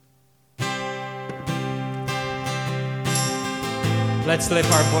Let's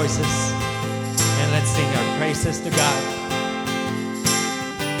lift our voices and let's sing our praises to God.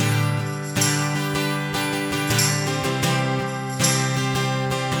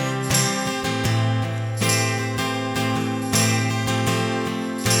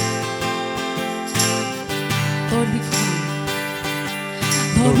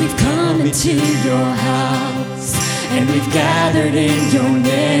 Lord, we've come into your house, and we've gathered in your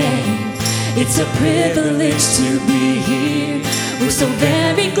name. It's a privilege to be here. We're so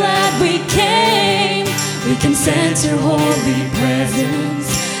very glad we came. We can sense your holy presence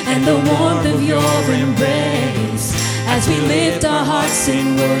and the warmth of your embrace. As we lift our hearts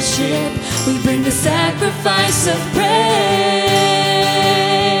in worship, we bring the sacrifice of praise.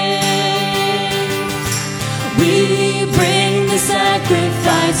 We bring the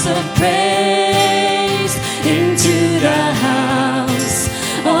sacrifice of praise into the house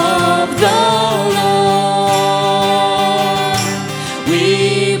of the Lord.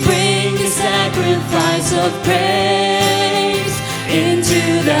 We bring the sacrifice of praise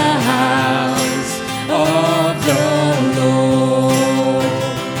into the house of the Lord.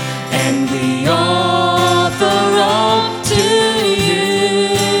 And we offer up to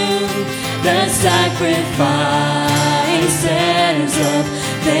you the sacrifices of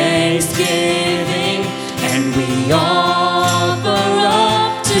thanksgiving, and we offer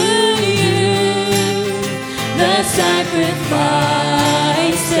up to you the sacrifices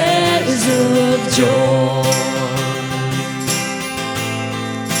of joy.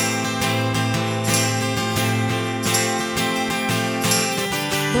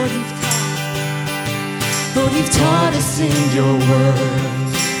 Lord, you've taught us in your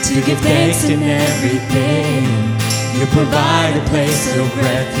word to give thanks in everything. You provide a place of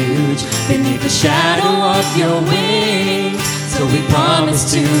refuge beneath the shadow of your wings. So we promise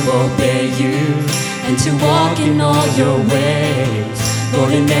to obey you and to walk in all your ways.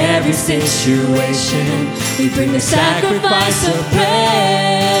 Lord, in every situation, we bring the sacrifice of praise.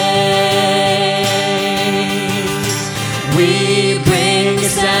 We bring the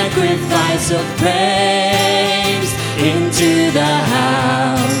sacrifice of praise into the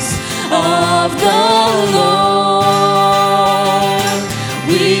house of the Lord.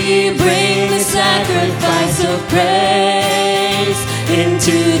 We bring the sacrifice of praise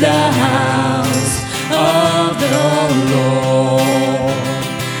into the house of the Lord.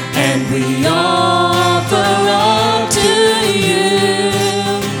 And we offer up to you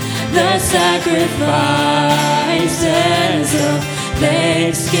the sacrifices of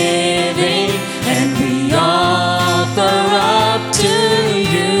thanksgiving, and we offer up to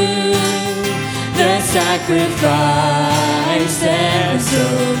you the sacrifices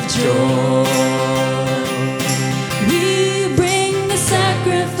of joy. We bring the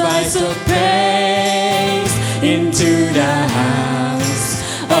sacrifice of praise into the house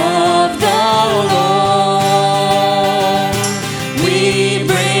of the Lord. We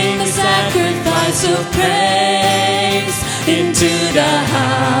bring the sacrifice of praise into the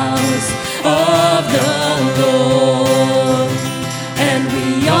house of the Lord. And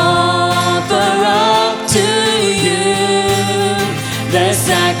we offer up to you the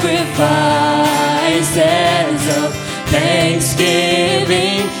sacrifices of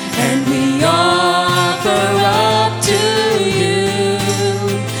thanksgiving, and we offer up to you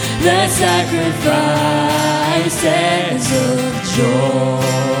the sacrifices of joy.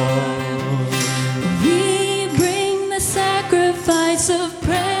 We bring the sacrifice of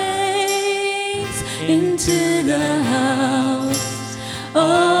praise into the house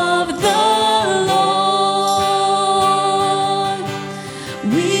of the Lord.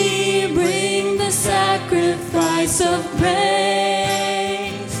 We bring the sacrifice of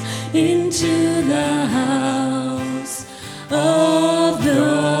praise into the house of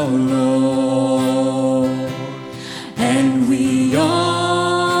the Lord. And we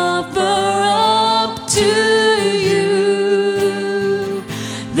offer up to you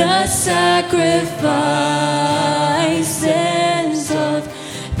the sacrifices of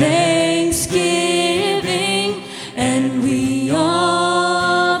thanksgiving, and we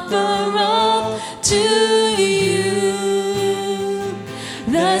offer up to you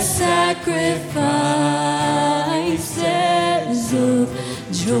the sacrifices of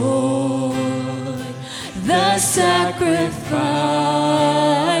joy. The sacrifices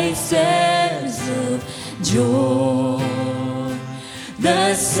of joy.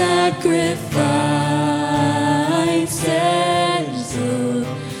 The sacrifices of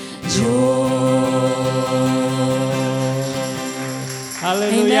joy.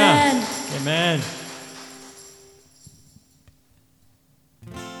 Hallelujah. Amen. Amen.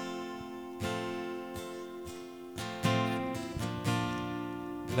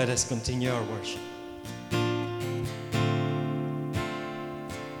 Let us continue our worship.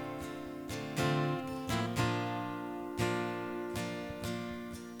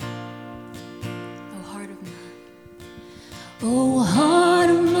 Oh, heart of mine. Oh, heart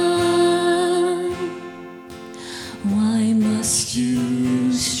of mine, why must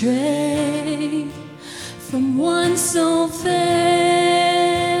you stray from one so fair?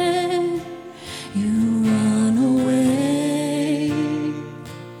 You run away,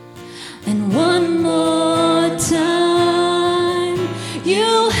 and one more time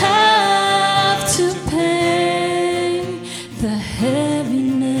you have to pay the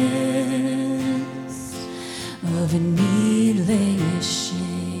heaviness of a needless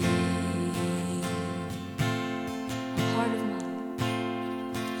shame. Heart of mine.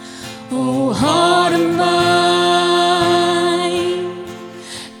 Oh, heart of mine,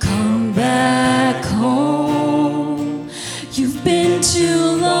 come back home. You've been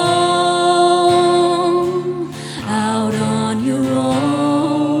too long out on your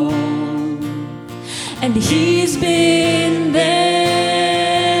own, and he's been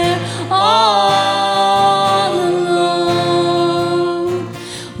there all alone,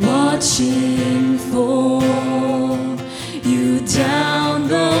 watching for you down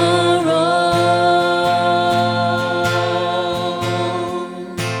the road.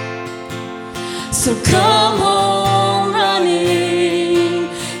 So come home running,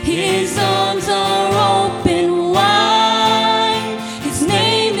 his arms are open wide. His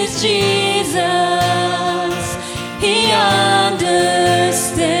name is Jesus, he understands,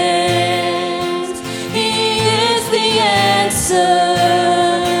 he is the answer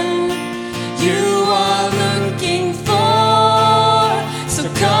you are looking for. So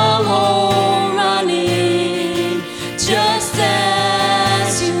come home running, just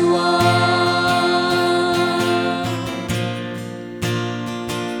as you are.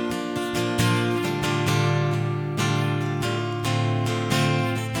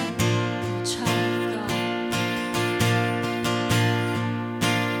 Child of God.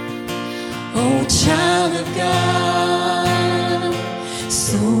 Oh, child of God,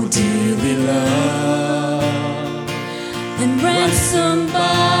 so dearly loved and ransomed by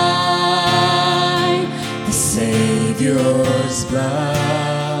the Savior's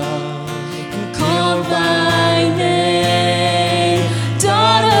blood, and called by name,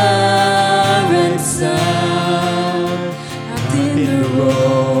 daughter and son, wrapped in the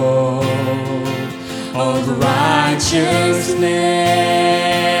robe of righteousness.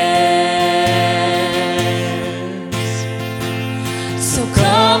 So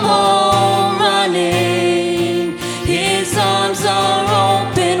come home running, his arms are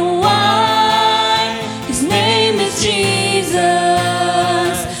open wide. His name is Jesus,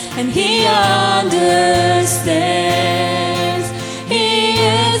 and he understands, he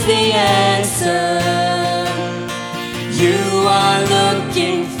is the answer you are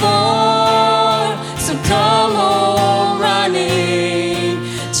looking for. So come home running,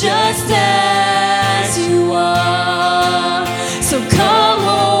 just as you are. So come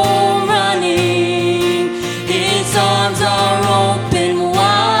home running, his arms are open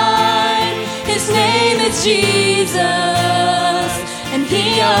wide. His name is Jesus, and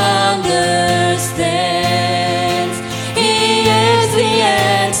he understands, he is the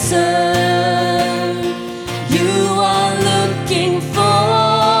answer you are looking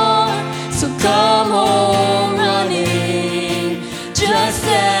for. So come home running, just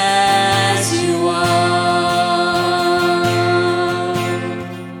as you are.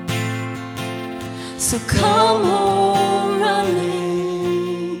 So come home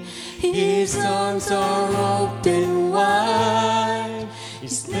running, his arms are open wide.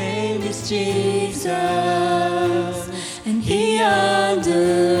 His name is Jesus, and he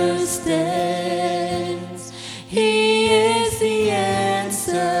understands, he is the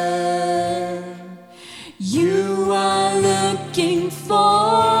answer you are looking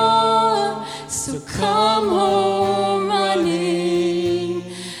for. So come home running,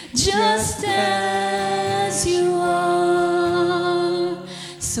 just as you are.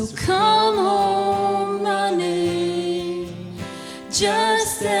 So come home running,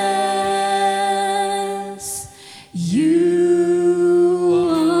 just as you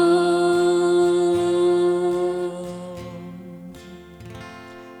are.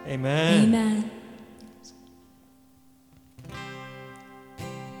 Amen. Amen.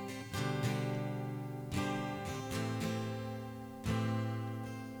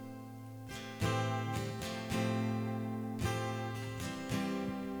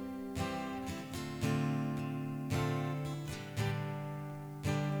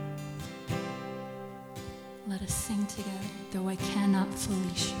 Let us sing together, though I cannot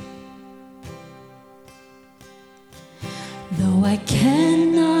fully show. Though I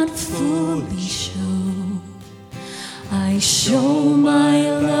cannot fully show, I show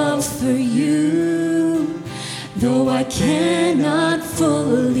my love for you. Though I cannot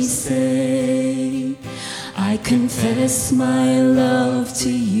fully say, I confess my love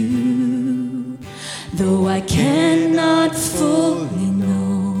to you. Though I cannot fully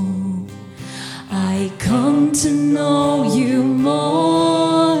know, I come to know you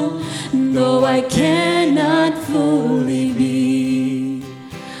more. Though I cannot fully be,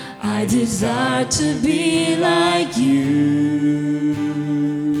 I desire to be like you.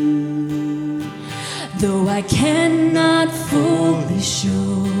 Though I cannot fully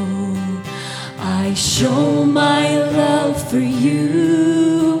show, I show my love for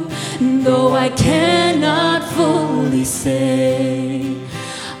you. Though I cannot fully say,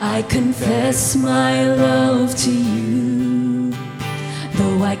 I confess my love to you.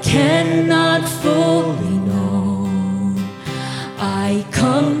 Though I cannot fully know, I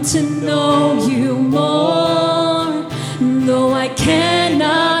come to know you more. Though I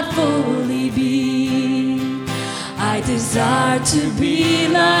cannot fully be, I desire to be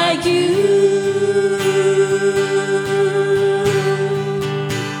like you.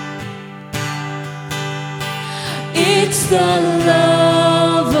 It's the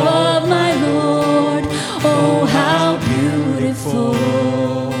love of my Lord, oh how beautiful.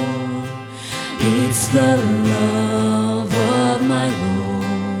 It's the love of my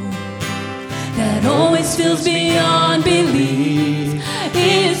Lord that always fills beyond belief.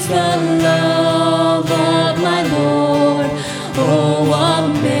 It's the love of my Lord, oh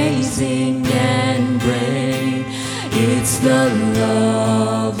amazing and great. It's the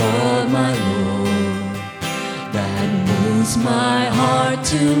love of my Lord that moves my heart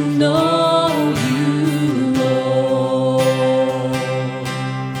to know you, Lord.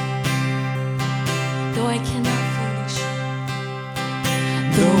 Though I cannot fully show,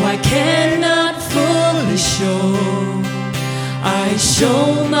 though I cannot fully show, I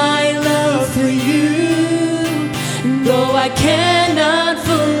show my love for you. Though I cannot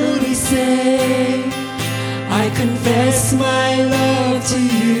fully say, I confess my love to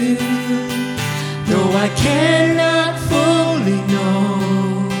you. Though I cannot fully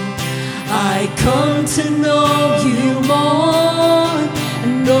know, I come to know you more.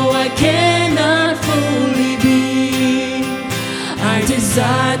 And though I cannot fully be, I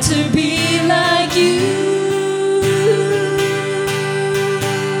desire to be like you.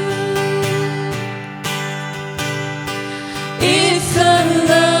 It's the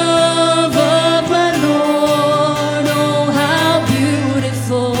love of my Lord, oh how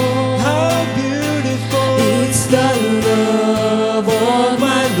beautiful. How beautiful. It's the love of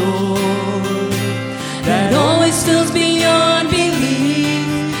my Lord that always fills beyond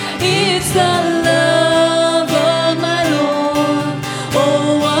belief. It's the love of my Lord,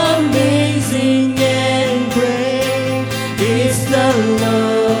 oh amazing and great. It's the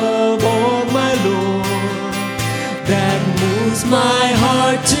love of my Lord that moves my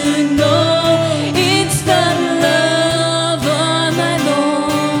heart to know. It's the love of my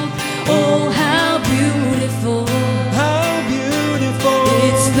Lord, oh how beautiful. How beautiful.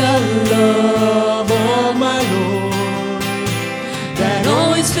 It's the love of my Lord that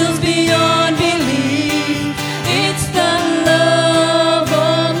always fills beyond belief. It's the love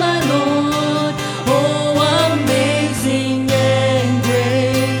of my Lord, oh amazing and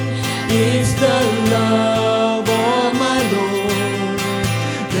great. It's the love of my Lord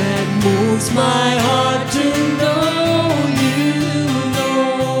that moves my heart to know you,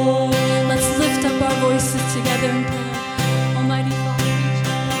 Lord. Let's lift up our voices together in prayer. Almighty Father, we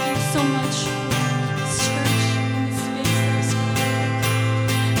thank you so much for this church and this space that is created.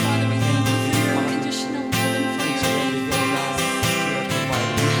 Father, we thank you for your unconditional love and for your faithfulness. And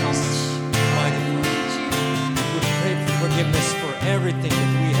how much Mighty we Father. need you. We pray for forgiveness for everything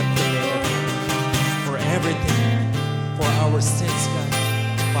that we have committed, for everything, for our sins, God.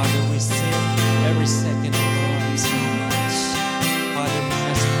 Father, we sin every second of our lives. So much. Father, we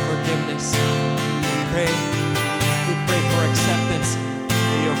ask for forgiveness. We pray for acceptance.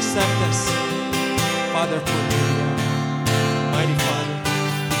 May you accept us, Father, for who we are. Mighty Father,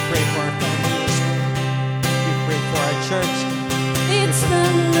 we pray for our families. We pray for our church. It's the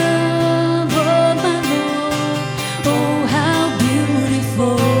love of my Lord, oh how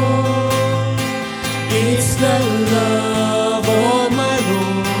beautiful. It's the love of my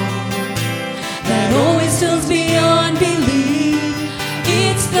Lord that always fills beyond belief.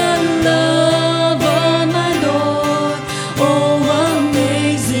 It's the love of my Lord, oh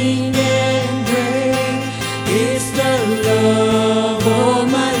amazing and great.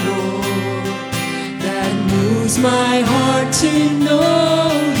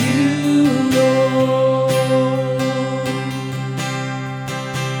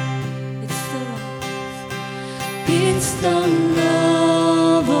 It's the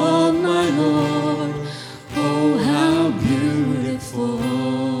love of my Lord. Oh, how beautiful.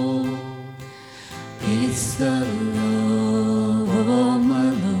 It's the love of my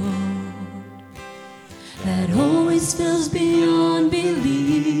Lord that always fills beyond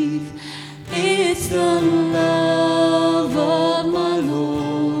belief. It's the love of my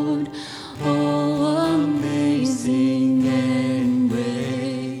Lord. Oh, amazing and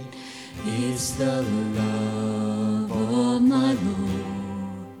great. It's the love of my Lord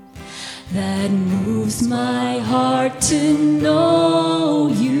that moves my heart to know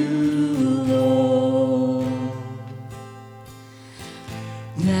you, Lord.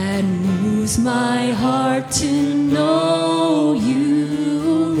 That moves my heart to know you,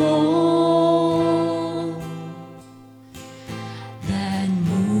 Lord. That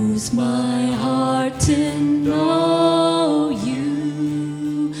moves my heart to know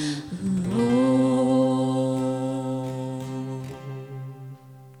you, Lord.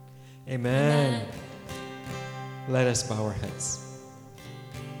 Amen. Let us bow our heads.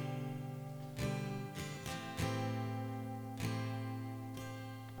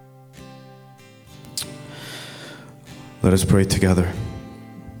 Let us pray together.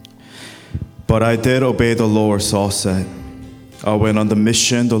 But I did obey the Lord, Saul said. I went on the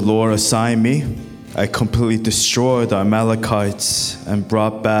mission the Lord assigned me. I completely destroyed the Amalekites and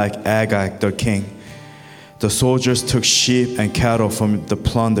brought back Agag, their king. The soldiers took sheep and cattle from the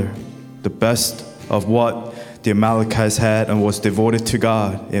plunder, the best of what the Amalekites had, and was devoted to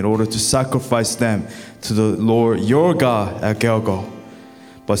God in order to sacrifice them to the Lord your God at Gilgal.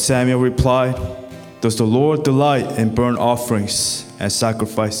 But Samuel replied, does the Lord delight in burnt offerings and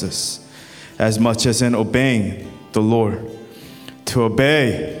sacrifices as much as in obeying the Lord? To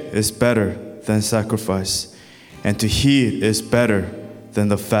obey is better than sacrifice, and to heed is better than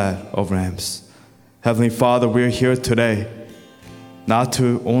the fat of rams. Heavenly Father, we are here today not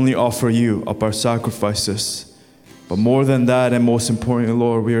to only offer you up our sacrifices, but more than that, and most importantly,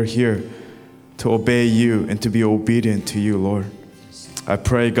 Lord, we are here to obey you and to be obedient to you, Lord. I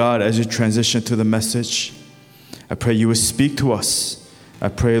pray, God, as you transition to the message, I pray you will speak to us. I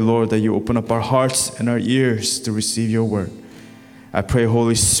pray, Lord, that you open up our hearts and our ears to receive your word. I pray,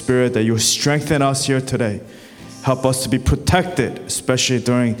 Holy Spirit, that you will strengthen us here today. Help us to be protected, especially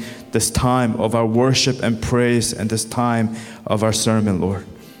during this time of our worship and praise and this time of our sermon, Lord.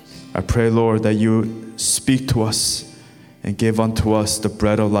 I pray, Lord, that you speak to us and give unto us the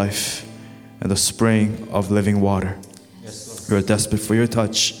bread of life and the spring of living water. We are desperate for your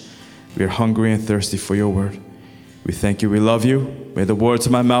touch. We are hungry and thirsty for your word. We thank you. We love you. May the words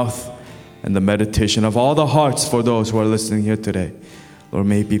of my mouth and the meditation of all the hearts for those who are listening here today, Lord,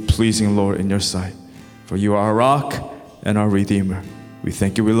 may it be pleasing, Lord, in your sight. For you are our rock and our redeemer. We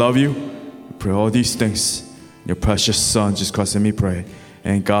thank you. We love you. We pray all these things in your precious Son, Jesus Christ, and we pray.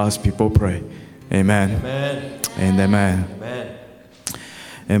 And God's people pray. Amen. Amen. And amen. Amen.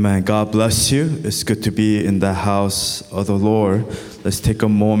 Amen. God bless you. It's good to be in the house of the Lord. Let's take a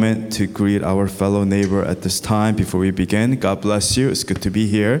moment to greet our fellow neighbor at this time before we begin. God bless you. It's good to be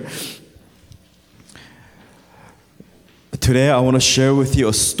here. Today I want to share with you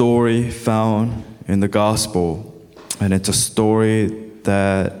a story found in the gospel. And it's a story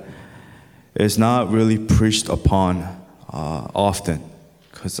that is not really preached upon often,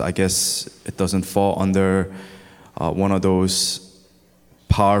 because I guess it doesn't fall under one of those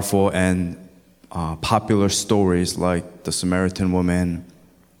powerful and popular stories like the Samaritan woman,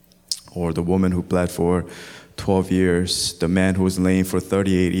 or the woman who bled for 12 years, the man who was lame for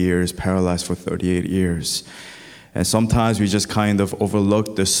 38 years, paralyzed for 38 years. And sometimes we just kind of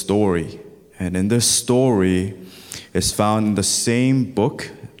overlook this story. And in this story, it's found in the same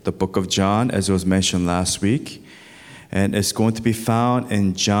book, the book of John, as it was mentioned last week. And it's going to be found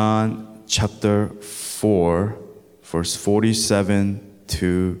in John chapter 4, verse 47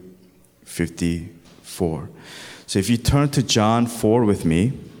 to 54. So if you turn to John 4 with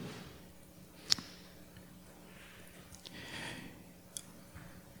me,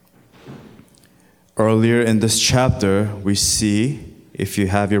 earlier in this chapter, we see, if you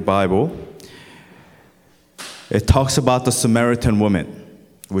have your Bible, it talks about the Samaritan woman,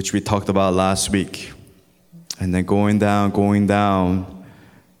 which we talked about last week. And then going down,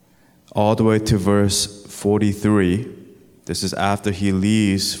 all the way to verse 43. This is after he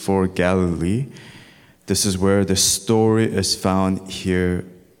leaves for Galilee. This is where the story is found here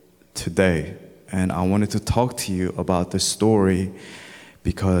today. And I wanted to talk to you about this story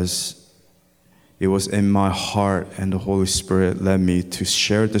because it was in my heart and the Holy Spirit led me to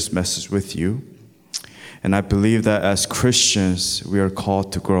share this message with you. And I believe that as Christians, we are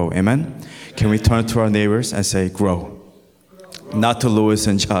called to grow. Amen? Can we turn to our neighbors and say, grow? Not to Louis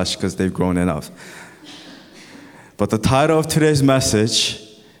and Josh, because they've grown enough. But the title of today's message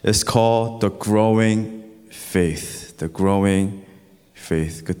is called The Growing Faith. The Growing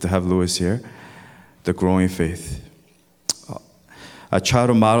Faith. Good to have Louis here. The Growing Faith. I try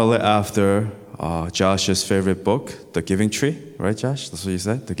to model it after Josh's favorite book, The Giving Tree. Right, Josh? That's what you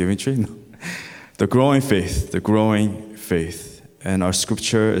said? The Giving Tree? No. The Growing Faith. The Growing Faith. And our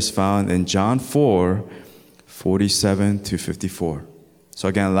scripture is found in John 4:47-54. So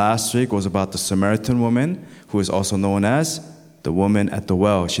again, last week was about the Samaritan woman, who is also known as the woman at the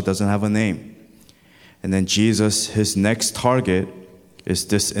well. She doesn't have a name. And then Jesus, his next target is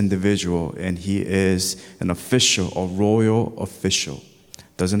this individual, and he is an official, a royal official.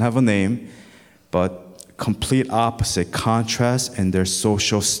 Doesn't have a name, but complete opposite, contrast in their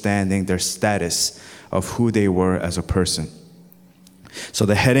social standing, their status of who they were as a person. So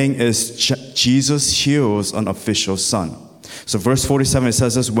the heading is Jesus heals an official's son. So verse 47, it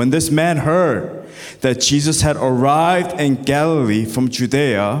says this: when this man heard that Jesus had arrived in Galilee from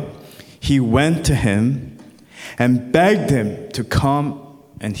Judea, he went to him and begged him to come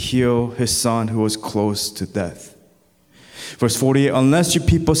and heal his son who was close to death. Verse 48, unless you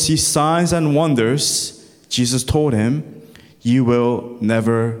people see signs and wonders, Jesus told him, you will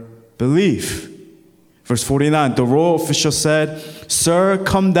never believe. Verse 49, the royal official said, sir,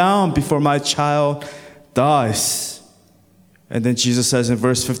 come down before my child dies. And then Jesus says in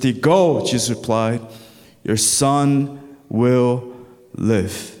verse 50, go, Jesus replied, your son will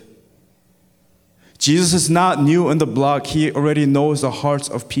live. Jesus is not new in the block. He already knows the hearts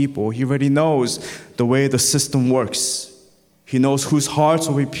of people. He already knows the way the system works. He knows whose hearts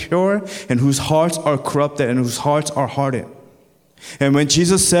will be pure and whose hearts are corrupted and whose hearts are hardened. And when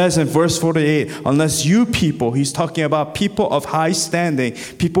Jesus says in verse 48, unless you people, he's talking about people of high standing,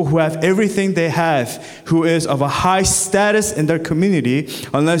 people who have everything they have, who is of a high status in their community,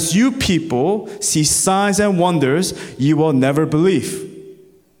 unless you people see signs and wonders, you will never believe.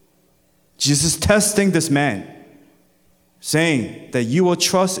 Jesus is testing this man, saying that you will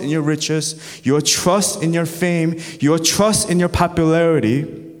trust in your riches, you will trust in your fame, you will trust in your popularity,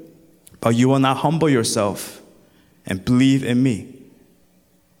 but you will not humble yourself and believe in me.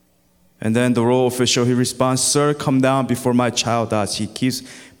 And then the royal official, he responds, sir, come down before my child dies. He keeps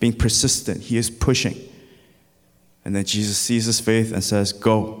being persistent. He is pushing. And then Jesus sees his faith and says,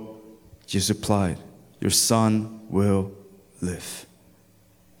 go. Jesus replied, your son will live.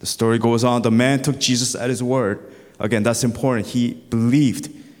 The story goes on. The man took Jesus at his word. Again, that's important. He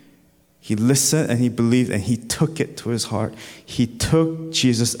believed. He listened and he believed and he took it to his heart. He took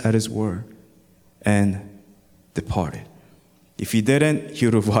Jesus at his word and departed. If he didn't, he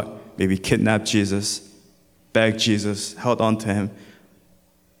would have what? Maybe kidnapped Jesus, begged Jesus, held on to him.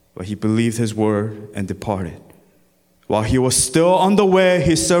 But he believed his word and departed. While he was still on the way,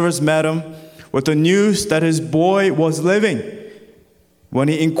 his servants met him with the news that his boy was living. When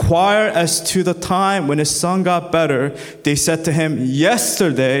he inquired as to the time when his son got better, they said to him,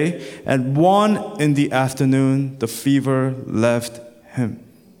 yesterday at 1 p.m, the fever left him.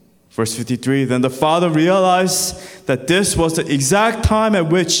 Verse 53, then the father realized that this was the exact time at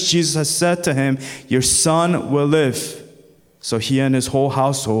which Jesus had said to him, your son will live. So he and his whole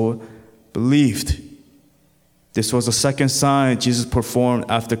household believed. This was the second sign Jesus performed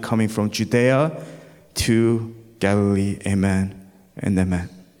after coming from Judea to Galilee. Amen and amen.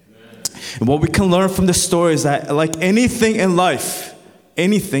 And what we can learn from this story is that like anything in life,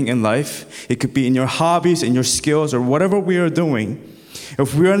 it could be in your hobbies, in your skills, or whatever we are doing,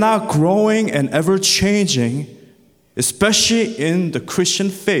 if we are not growing and ever changing, especially in the Christian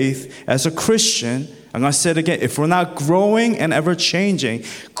faith, as a Christian, I'm going to say it again, if we're not growing and ever changing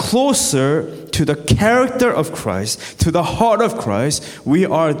closer to the character of Christ, to the heart of Christ, we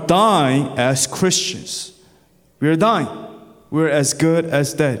are dying as Christians. We are dying. We're as good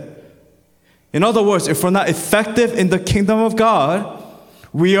as dead. In other words, if we're not effective in the kingdom of God,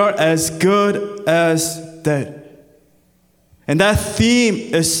 we are as good as dead. And that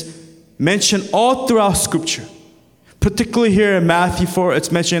theme is mentioned all throughout Scripture. Particularly here in Matthew 4,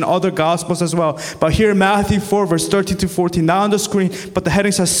 it's mentioned in other Gospels as well. But here in Matthew 4, verse 13-14, not on the screen, but the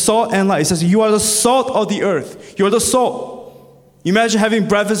heading says salt and light. It says, you are the salt of the earth. You are the salt. You imagine having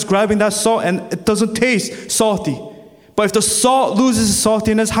breakfast, grabbing that salt, and it doesn't taste salty. But if the salt loses its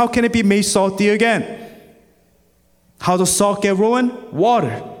saltiness, how can it be made salty again? How does salt get ruined?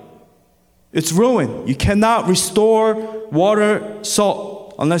 Water. It's ruined. You cannot restore water,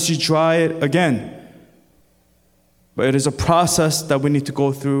 salt, unless you dry it again. But it is a process that we need to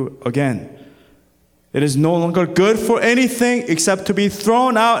go through again. It is no longer good for anything except to be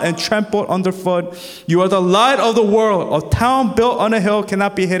thrown out and trampled underfoot. You are the light of the world. A town built on a hill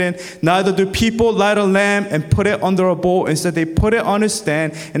cannot be hidden. Neither do people light a lamp and put it under a bowl. Instead, they put it on a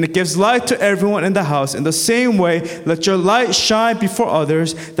stand, and it gives light to everyone in the house. In the same way, let your light shine before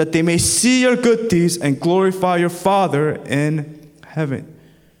others, that they may see your good deeds and glorify your Father in heaven.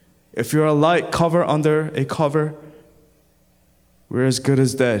 If you're a light cover under a cover, we're as good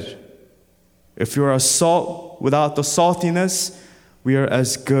as dead. If you are a salt without the saltiness, we are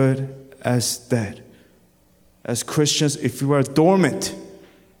as good as dead. As Christians, if we are dormant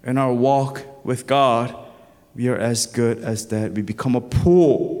in our walk with God, we are as good as dead. We become a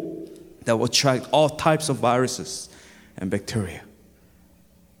pool that will attract all types of viruses and bacteria.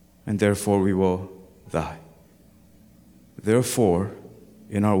 And therefore, we will die. Therefore,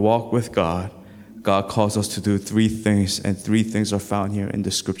 in our walk with God, God calls us to do 3 things, and 3 things are found here in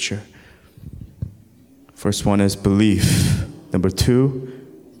the scripture. First one is belief. Number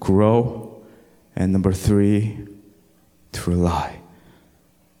 2, grow. And number 3, to rely.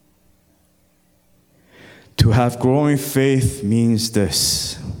 To have growing faith means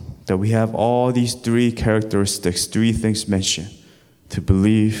this, that we have all these 3 characteristics, 3 things mentioned: to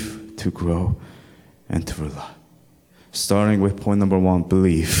believe, to grow, and to rely. Starting with point number 1,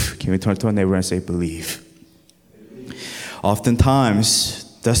 believe. Can we turn to our neighbor and say believe? Oftentimes,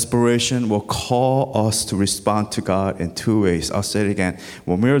 desperation will call us to respond to God in 2 ways. I'll say it again.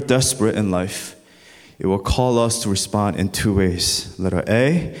 When we're desperate in life, it will call us to respond in 2 ways. Letter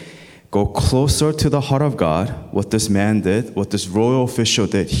A, go closer to the heart of God. What this man did, what this royal official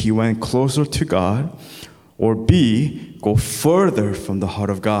did, he went closer to God. Or B, go further from the heart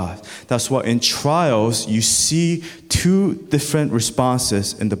of God. That's why in trials, you see 2 different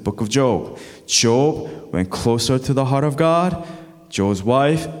responses in the book of Job. Job went closer to the heart of God. Job's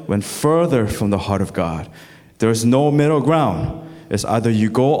wife went further from the heart of God. There's no middle ground. It's either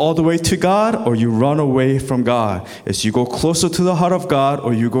you go all the way to God or you run away from God. It's you go closer to the heart of God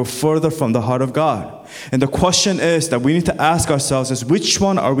or you go further from the heart of God. And the question is that we need to ask ourselves is, which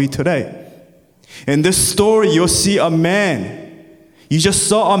one are we today? In this story, you'll see a man. You just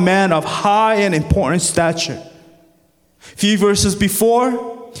saw a man of high and important stature. A few verses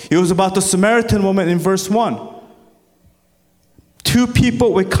before, it was about the Samaritan woman in verse 1. 2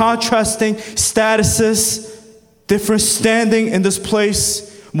 people with contrasting statuses, different standing in this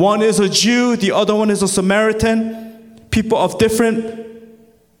place. One is a Jew, the other one is a Samaritan. People of different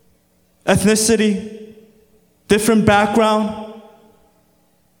ethnicity, different background,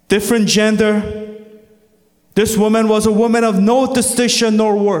 different gender. This woman was a woman of no distinction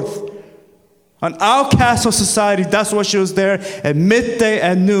nor worth. An outcast of society. That's why she was there at midday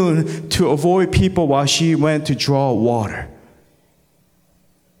and noon to avoid people while she went to draw water.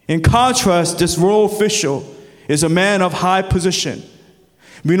 In contrast, this royal official is a man of high position.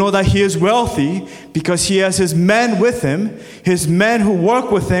 We know that he is wealthy because he has his men with him. His men who work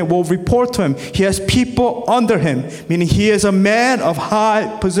with him will report to him. He has people under him, meaning he is a man of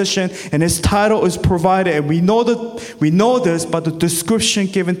high position, and his title is provided. And we know this by the description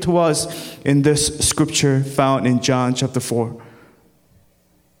given to us in this scripture found in John chapter 4.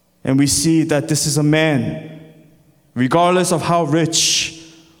 And we see that this is a man, regardless of how rich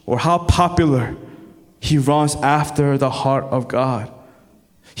or how popular, he runs after the heart of God.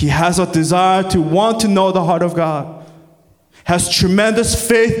 He has a desire to want to know the heart of God, has tremendous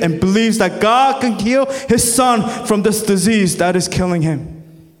faith and believes that God can heal his son from this disease that is killing him.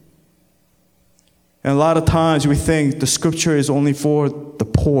 And a lot of times we think the scripture is only for the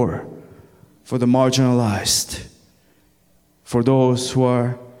poor, for the marginalized, for those who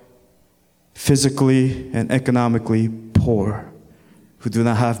are physically and economically poor, who do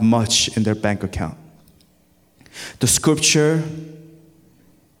not have much in their bank account. The scripture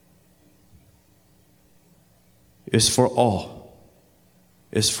is for all.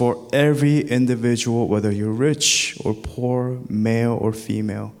 It's for every individual, whether you're rich or poor, male or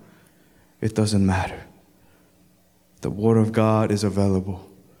female. It doesn't matter. The Word of God is available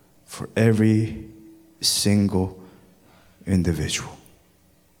for every single individual.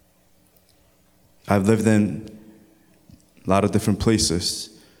 I've lived in a lot of different places,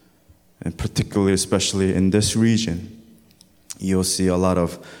 and particularly, especially in this region, you'll see a lot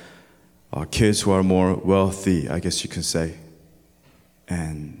of kids who are more wealthy, I guess you can say.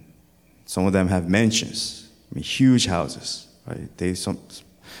 And some of them have mansions, huge houses, right?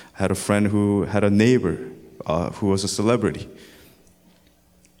 Had a friend who had a neighbor who was a celebrity.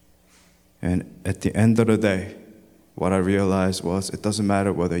 And at the end of the day, what I realized was it doesn't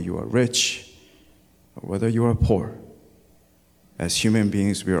matter whether you are rich or whether you are poor. As human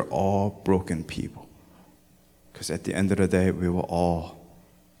beings, we are all broken people. Because at the end of the day, we will all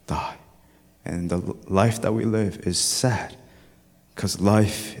die. And the life that we live is sad because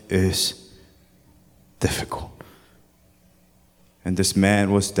life is difficult. And this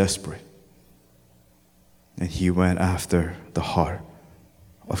man was desperate. And he went after the heart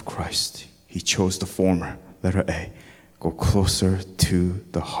of Christ. He chose the former, letter A, go closer to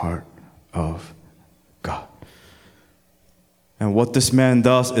the heart of God. And what this man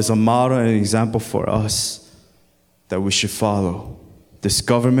does is a model and an example for us that we should follow. This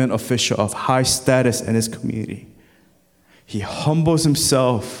government official of high status in his community, he humbles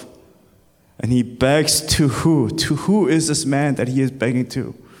himself and he begs to who? To who is this man that he is begging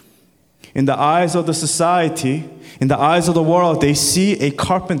to? In the eyes of the society, in the eyes of the world, they see a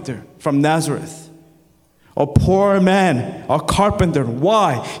carpenter from Nazareth. A poor man, a carpenter.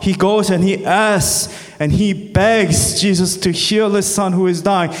 Why? He goes and he asks and he begs Jesus to heal his son who is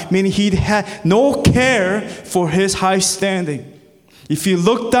dying, meaning he had no care for his high standing. If he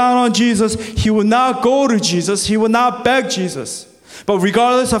looked down on Jesus, he would not go to Jesus, he would not beg Jesus. But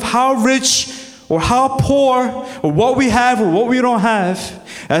regardless of how rich or how poor or what we have or what we don't have,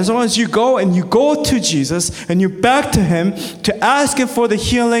 as long as you go to Jesus and you beg to him to ask him for the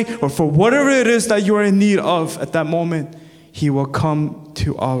healing or for whatever it is that you are in need of at that moment, he will come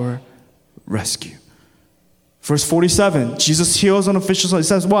to our rescue. Verse 47, Jesus heals an official son. It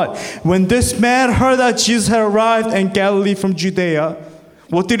says what? When this man heard that Jesus had arrived in Galilee from Judea,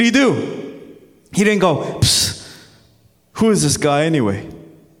 what did he do? He didn't go, psst, who is this guy anyway?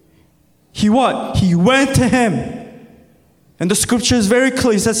 He what? He went to him. And the scripture is very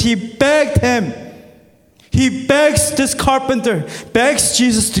clear. It says he begged him. He begs this carpenter, begs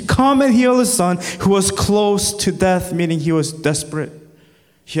Jesus to come and heal his son who was close to death, meaning he was desperate.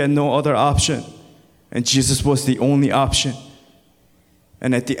 He had no other option. And Jesus was the only option.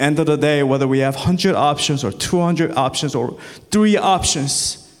 And at the end of the day, whether we have 100 options or 200 options or 3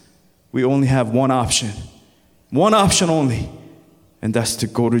 options, we only have one option. One option only. And that's to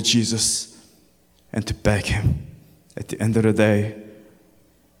go to Jesus and to beg him. At the end of the day,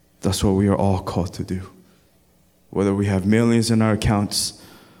 that's what we are all called to do. Whether we have millions in our accounts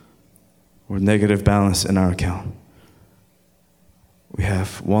or negative balance in our account. We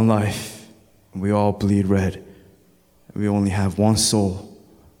have one life, and we all bleed red. We only have one soul,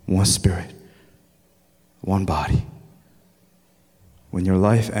 one spirit, one body. When your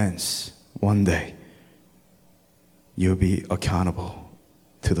life ends one day, you'll be accountable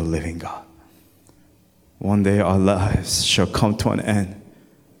to the living God. One day our lives shall come to an end.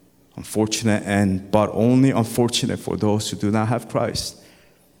 Unfortunate end, but only unfortunate for those who do not have Christ.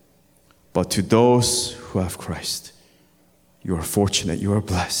 But to those who have Christ, you are fortunate, you are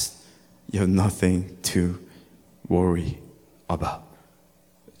blessed. You have nothing to worry about.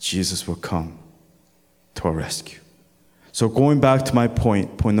 Jesus will come to our rescue. So going back to my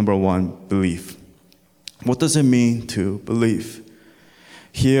point number 1, belief. What does it mean to believe?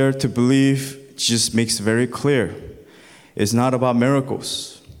 Here, to believe just makes it very clear. It's not about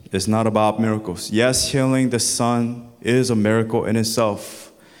miracles. It's not about miracles. Yes, healing the son is a miracle in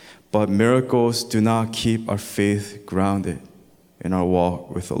itself, but miracles do not keep our faith grounded in our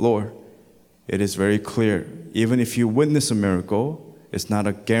walk with the Lord. It is very clear. Even if you witness a miracle, it's not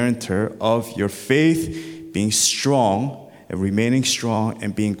a guarantor of your faith being strong and remaining strong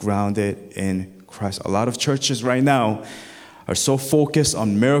and being grounded in Christ. A lot of churches right now are so focused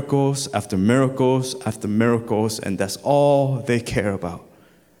on miracles after miracles after miracles, and that's all they care about.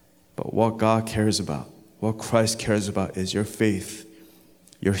 But what God cares about, what Christ cares about is your faith,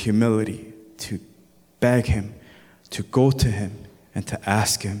 your humility to beg him, to go to him, and to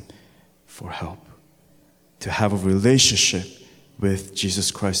ask him for help, to have a relationship with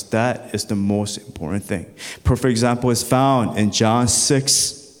Jesus Christ. That is the most important thing. Perfect example is found in John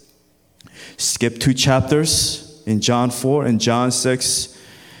 6. Skip 2 chapters in John 4 and John 6.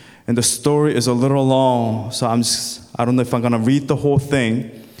 And the story is a little long, so I don't know if I'm going to read the whole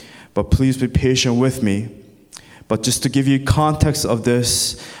thing, but please be patient with me. But just to give you context of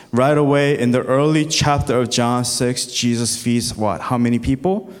this, right away in the early chapter of John 6, Jesus feeds what? How many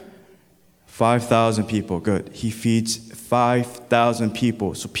people? 5,000 people. Good. He feeds 5,000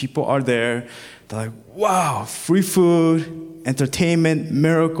 people. So people are there. They're like, wow, free food, entertainment,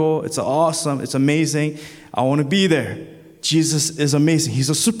 miracle. It's awesome. It's amazing. I want to be there. Jesus is amazing. He's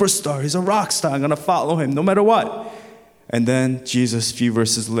a superstar. He's a rock star. I'm going to follow him no matter what. And then Jesus, a few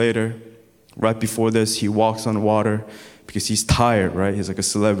verses later, right before this, he walks on water because he's tired, right? He's like a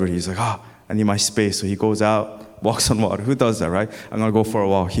celebrity. He's like, I need my space. So he goes out, walks on water. Who does that, right? I'm going to go for a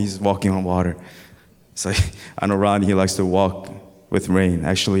walk. He's walking on water. It's like, I know Ronnie, he likes to walk with rain.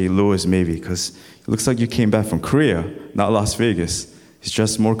 Actually, Louis maybe, because it looks like you came back from Korea, not Las Vegas. He's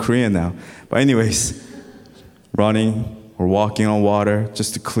just more Korean now. But anyways, running or walking on water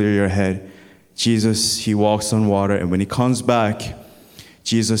just to clear your head. Jesus, he walks on water, and when he comes back,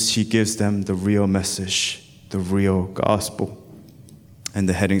 Jesus, he gives them the real message, the real gospel. And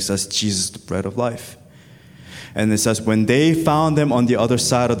the heading says, Jesus, the bread of life. And it says, when they found them on the other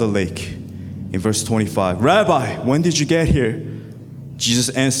side of the lake, in verse 25, Rabbi, when did you get here? Jesus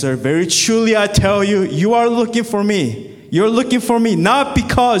answered, very truly I tell you, you are looking for me. You're looking for me, not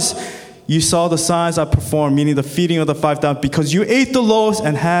because you saw the signs I performed, meaning the feeding of the 5,000, because you ate the loaves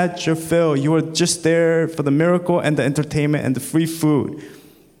and had your fill. You were just there for the miracle and the entertainment and the free food.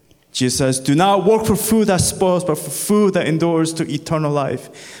 Jesus says, do not work for food that spoils, but for food that endures to eternal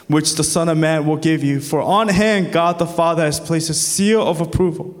life, which the Son of Man will give you. For on him God the Father has placed a seal of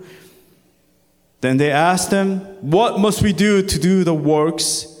approval. Then they asked him, what must we do to do the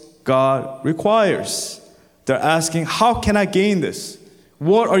works God requires? They're asking, how can I gain this?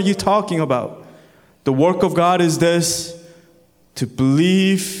 What are you talking about? The work of God is this, to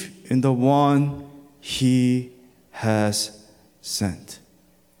believe in the one he has sent.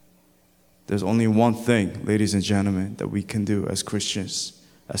 There's only one thing, ladies and gentlemen, that we can do as Christians,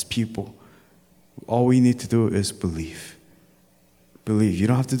 as people. All we need to do is believe. Believe. You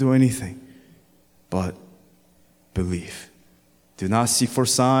don't have to do anything, but believe. Do not seek for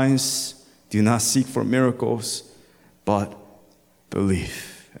signs. Do not seek for miracles, but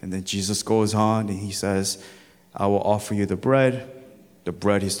believe. And then Jesus goes on and he says, I will offer you the bread. The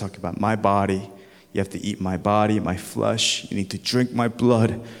bread, he's talking about my body. You have to eat my body, my flesh. You need to drink my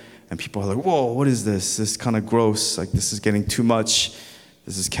blood. And people are like, whoa, what is this? This is kind of gross. Like, this is getting too much.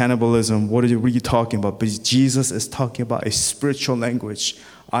 This is cannibalism. What are you talking about? But Jesus is talking about a spiritual language.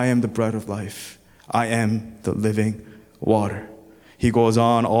 I am the bread of life. I am the living water. He goes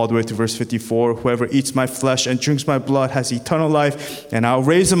on all the way to verse 54. Whoever eats my flesh and drinks my blood has eternal life, and I'll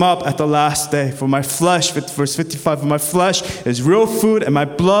raise him up at the last day. For my flesh, verse 55, for my flesh is real food and my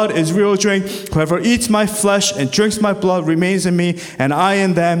blood is real drink. Whoever eats my flesh and drinks my blood remains in me, and I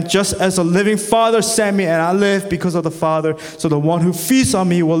in them, just as the living Father sent me, and I live because of the Father. So the one who feasts on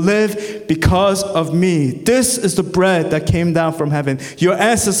me will live because of me. This is the bread that came down from heaven. Your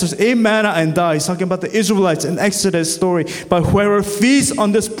ancestors ate manna and died. He's talking about the Israelites in Exodus story. But whoever feasts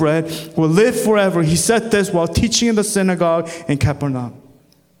on this bread will live forever. He said this while teaching in the synagogue in Capernaum.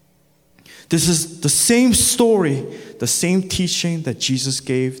 This is the same story, the same teaching that Jesus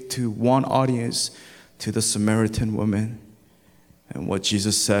gave to one audience, to the Samaritan woman, and what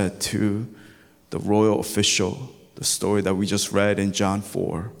Jesus said to the royal official, the story that we just read in John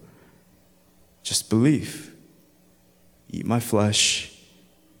 4. Just believe. Eat my flesh,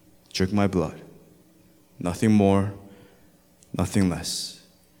 drink my blood. Nothing more, nothing less.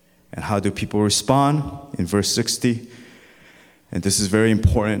 And how do people respond? In verse 60, and this is very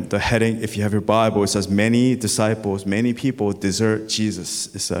important, the heading, if you have your Bible, it says, many disciples, many people desert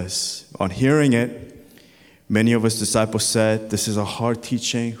Jesus, it says. On hearing it, many of his disciples said, this is a hard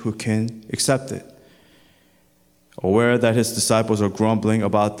teaching, who can accept it? Aware that his disciples are grumbling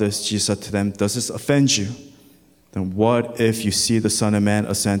about this, Jesus said to them, does this offend you? Then what if you see the Son of Man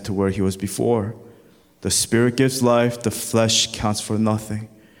ascend to where he was before? The Spirit gives life, the flesh counts for nothing.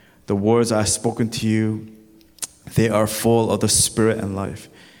 The words I have spoken to you, they are full of the Spirit and life.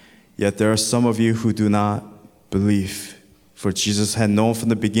 Yet there are some of you who do not believe. For Jesus had known from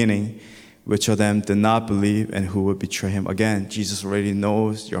the beginning which of them did not believe and who would betray him. Again, Jesus already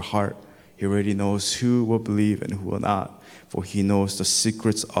knows your heart. He already knows who will believe and who will not. For he knows the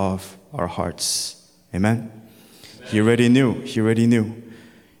secrets of our hearts. Amen? He already knew. He already knew.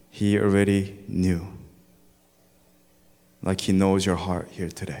 He already knew. Like he knows your heart here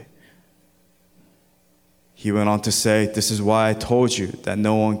today. He went on to say, this is why I told you that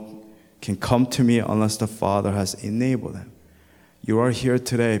no one can come to me unless the Father has enabled them. You are here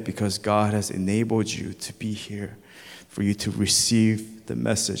today because God has enabled you to be here, for you to receive the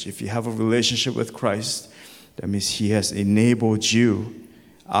message. If you have a relationship with Christ, that means he has enabled you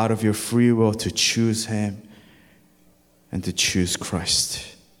out of your free will to choose him and to choose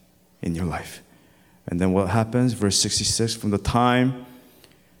Christ in your life. And then what happens? Verse 66, from the time,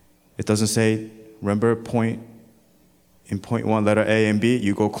 it doesn't say, remember in point 1, letter A and B,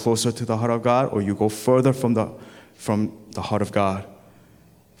 you go closer to the heart of God or you go further from the heart of God.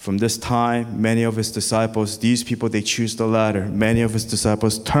 From this time, many of his disciples, these people, they choose the latter. Many of his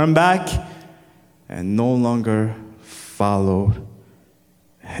disciples turn back and no longer followed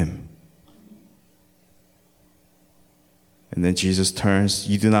him. And then Jesus turns,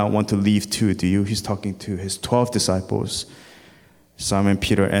 you do not want to leave too, do you? He's talking to his 12 disciples. Simon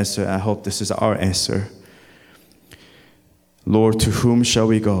Peter answered, I hope this is our answer. Lord, to whom shall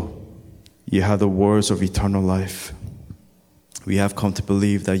we go? You have the words of eternal life. We have come to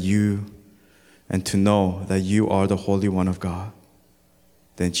believe that you and to know that you are the Holy One of God.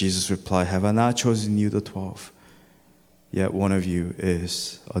 Then Jesus replied, have I not chosen you, the 12? Yet one of you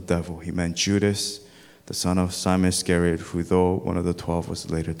is a devil. He meant Judas, the son of Simon Iscariot, who though one of the 12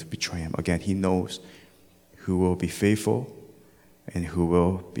 was later to betray him. Again, he knows who will be faithful and who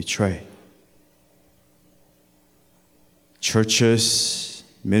will betray. Churches,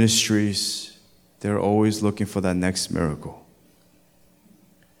 ministries, they're always looking for that next miracle.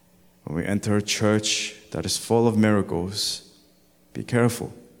 When we enter a church that is full of miracles, be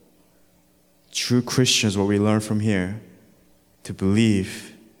careful. True Christians, what we learn from here, to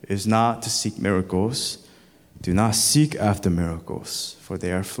believe is not to seek miracles. Do not seek after miracles, for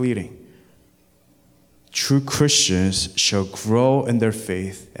they are fleeting. True Christians shall grow in their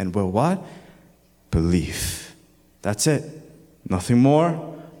faith and will what? Believe. That's it. Nothing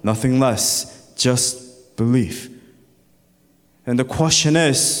more, nothing less. Just believe. And the question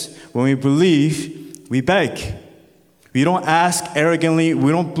is, when we believe, we beg. We don't ask arrogantly.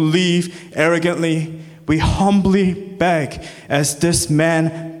 We don't believe arrogantly. We humbly beg, as this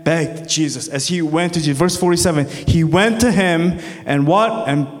man begged Jesus. As he went to Jesus. Verse 47, he went to him and what?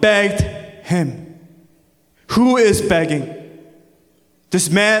 And begged him. Who is begging? This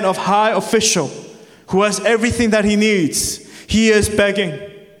man of high official who has everything that he needs. He is begging.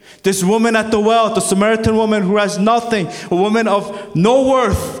 This woman at the well, the Samaritan woman who has nothing, a woman of no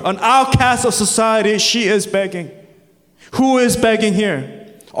worth, an outcast of society, she is begging. Who is begging here?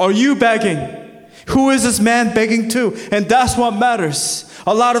 Are you begging? Who is this man begging to? And that's what matters.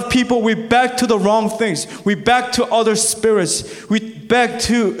 A lot of people, we beg to the wrong things. We beg to other spirits. We beg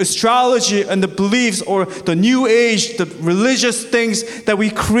to astrology and the beliefs or the new age, the religious things that we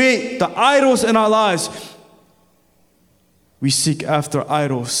create, the idols in our lives. We seek after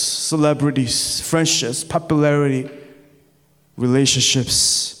idols, celebrities, friendships, popularity,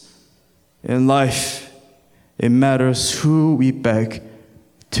 relationships. In life, it matters who we beg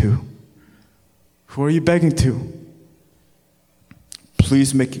to. Who are you begging to?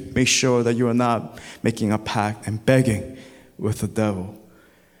 Please make sure that you are not making a pact and begging with the devil,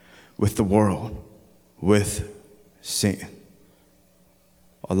 with the world, with Satan.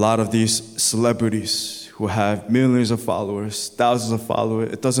 A lot of these celebrities who have millions of followers, thousands of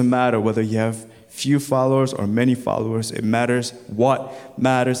followers, it doesn't matter whether you have few followers or many followers. It matters. What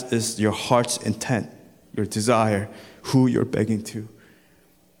matters is your heart's intent, your desire, who you're begging to.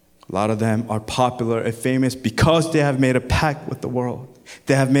 A lot of them are popular and famous because they have made a pact with the world.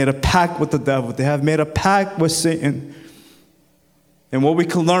 They have made a pact with the devil. They have made a pact with Satan. And what we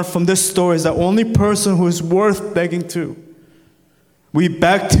can learn from this story is that only person who is worth begging to, we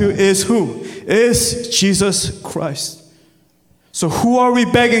beg to, is who? Is Jesus Christ. So who are we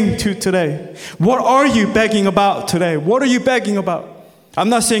begging to today? What are you begging about today? What are you begging about? I'm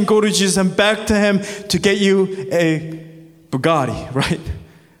not saying go to Jesus and beg to him to get you a Bugatti, right?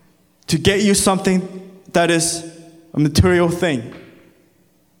 To get you something that is a material thing.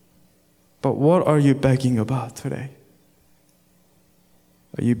 But what are you begging about today?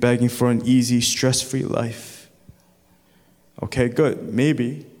 Are you begging for an easy, stress-free life? Okay, good.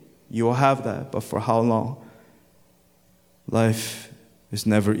 Maybe you will have that, but for how long? Life is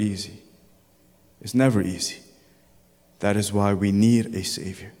never easy. It's never easy. That is why we need a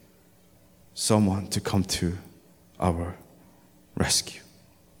Savior. Someone to come to our rescue.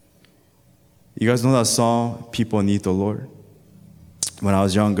 You guys know that song, People Need the Lord? When I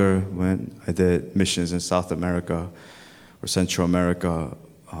was younger, when I did missions in South America or Central America,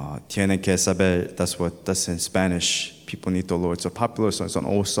 Tienen que saber, that's in Spanish. People need the Lord. It's a popular song. It's an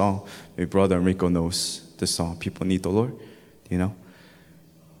old song. My brother Enrico knows this song, People Need the Lord. You know?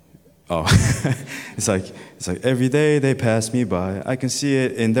 Oh, it's like every day they pass me by. I can see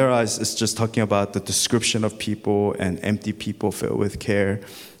it in their eyes. It's just talking about the description of people and empty people filled with care,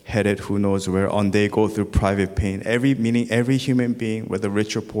 headed who knows where. On they go through private pain. Meaning every human being, whether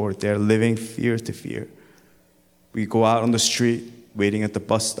rich or poor, they're living fear to fear. We go out on the street, waiting at the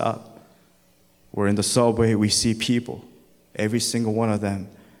bus stop. We're in the subway, we see people. Every single one of them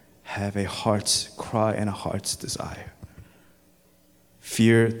have a heart's cry and a heart's desire.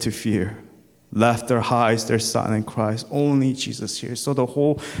 Fear to fear. Laughter hides their silent cries. Only Jesus hears. So the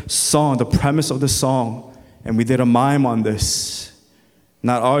whole song, the premise of the song, and we did a mime on this.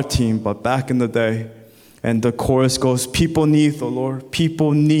 Not our team, but back in the day. And the chorus goes, people need the Lord.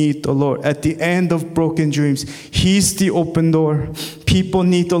 People need the Lord. At the end of broken dreams, He's the open door. People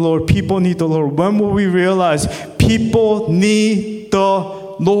need the Lord. People need the Lord. When will we realize people need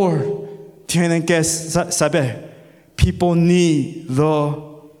the Lord. Tienen que saber. People need the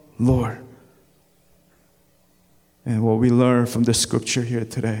Lord. And what we learn from the scripture here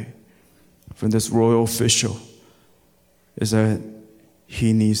today, from this royal official, is that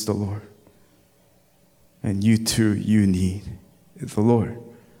he needs the Lord. And you too, you need the Lord.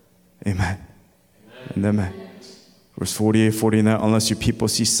 Amen. And amen. Verse 48, 49, unless your people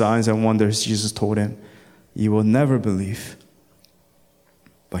see signs and wonders, Jesus told him, you will never believe.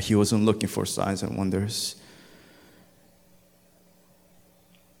 But he wasn't looking for signs and wonders.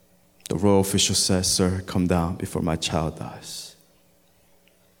 The royal official says, sir, come down before my child dies.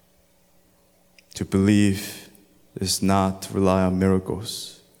 To believe is not to rely on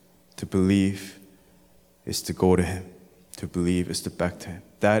miracles. To believe is to go to him. To believe is to beg to him.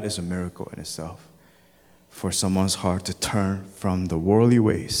 That is a miracle in itself. For someone's heart to turn from the worldly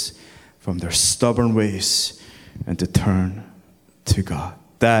ways, from their stubborn ways, and to turn to God.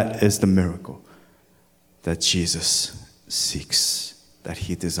 That is the miracle that Jesus seeks, that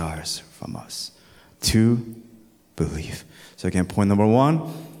he desires from us. To believe. So again, point number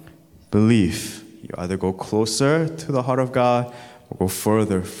 1, believe. You either go closer to the heart of God or go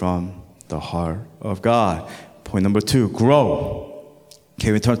further from the heart of God. Point number 2, grow.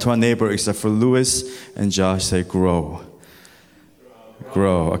 Okay, we turn to our neighbor, except for Lewis and Josh, say grow.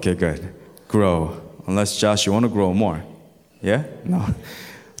 Grow. Okay, good. Grow. Unless, Josh, you want to grow more. Yeah? No.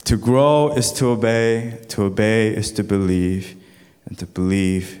 To grow is to obey is to believe, and to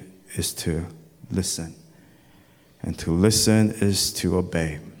believe is to listen. And to listen is to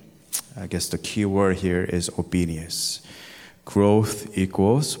obey. I guess the key word here is obedience. Growth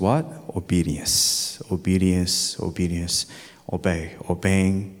equals what? Obedience. Obedience, obedience. Obey.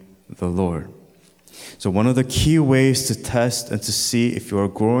 Obeying the Lord. So one of the key ways to test and to see if you are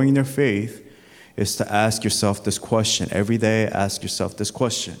growing in your faith is to ask yourself this question. Every day, ask yourself this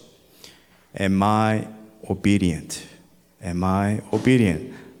question. Am I obedient? Am I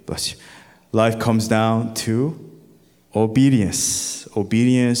obedient? Bless you. Life comes down to obedience.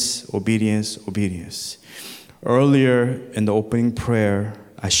 Obedience, obedience, obedience. Earlier in the opening prayer,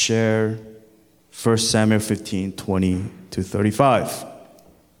 I shared 1 Samuel 15, 20 to 35.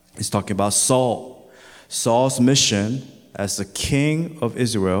 It's talking about Saul. Saul's mission as the king of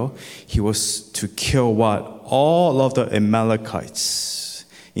Israel, he was to kill what? All of the Amalekites,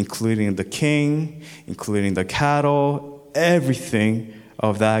 including the king, including the cattle, everything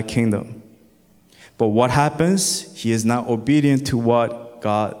of that kingdom. But what happens? He is not obedient to what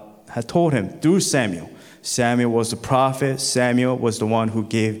God had told him through Samuel. Samuel was the prophet. Samuel was the one who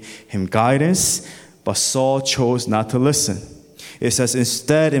gave him guidance. But Saul chose not to listen. It says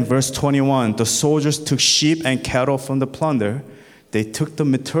instead in verse 21, the soldiers took sheep and cattle from the plunder. They took the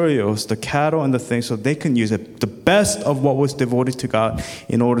materials, the cattle and the things, so they can use it, the best of what was devoted to God,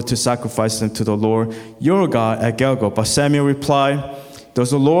 in order to sacrifice them to the Lord, your God, at Gilgal. But Samuel replied, does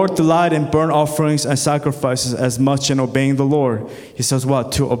the Lord delight in burnt offerings and sacrifices as much in obeying the Lord? He says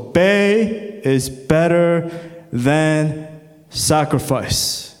what? To obey is better than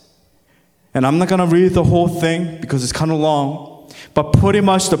sacrifice. And I'm not going to read the whole thing because it's kind of long. But pretty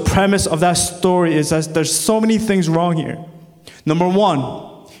much the premise of that story is that there's so many things wrong here. Number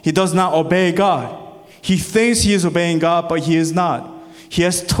 1, he does not obey God. He thinks he is obeying God, but he is not. He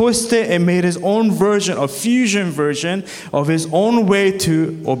has twisted and made his own version, a fusion version of his own way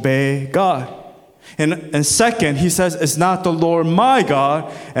to obey God. And second, he says, it's not the Lord my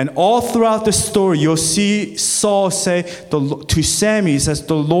God. And all throughout the story, you'll see Saul say to Samuel, he says,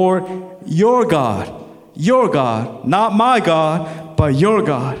 the Lord your God. Your God, not my God, but your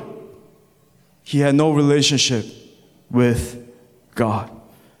God. He had no relationship with God.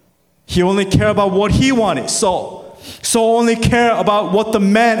 He only cared about what he wanted, Saul. Saul only cared about what the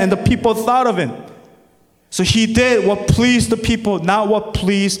man and the people thought of him. So he did what pleased the people, not what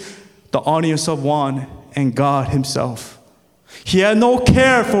pleased the audience of one and God himself. He had no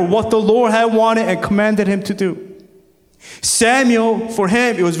care for what the Lord had wanted and commanded him to do. Samuel, for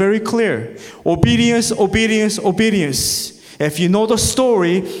him, it was very clear. Obedience, obedience, obedience. If you know the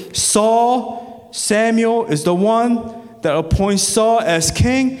story, Samuel is the one that appoints Saul as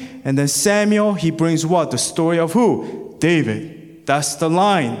king. And then Samuel, he brings what? The story of who? David. That's the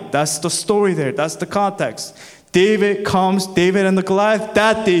line. That's the story there. That's the context. David comes, David and the Goliath,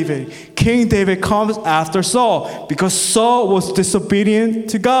 that David. King David comes after Saul because Saul was disobedient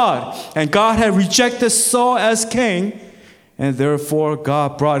to God. And God had rejected Saul as king. And therefore,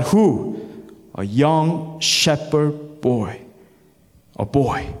 God brought who? A young shepherd boy. A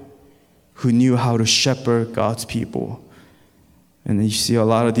boy who knew how to shepherd God's people. And then you see a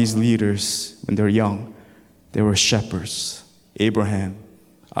lot of these leaders, when they're young, they were shepherds. Abraham,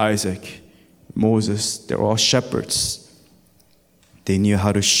 Isaac, Moses, they're all shepherds. They knew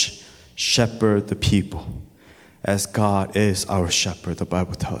how to shepherd the people as God is our shepherd, the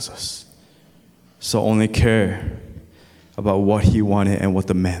Bible tells us. So only care about what he wanted and what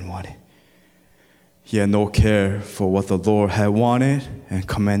the man wanted. He had no care for what the Lord had wanted and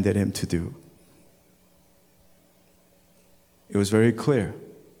commanded him to do. It was very clear.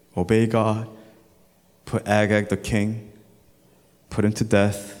 Obey God, put Agag the king, put him to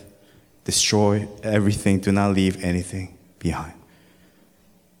death, destroy everything, do not leave anything behind.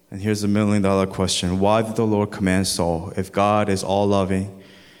 And here's the $1 million question. Why did the Lord command Saul? If God is all loving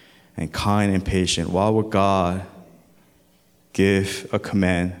and kind and patient, why would God give a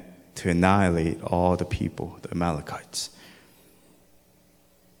command to annihilate all the people, the Amalekites?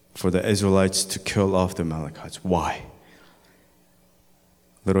 For the Israelites to kill off the Amalekites. Why?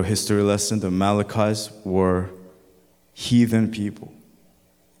 Little history lesson, the Amalekites were heathen people.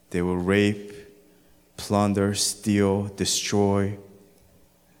 They will rape, plunder, steal, destroy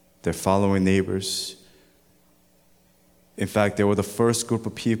their following neighbors. In fact, they were the first group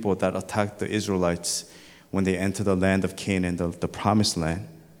of people that attacked the Israelites when they entered the land of Canaan, the promised land.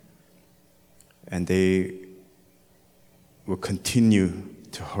 And they will continue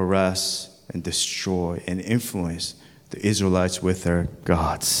to harass and destroy and influence the Israelites with their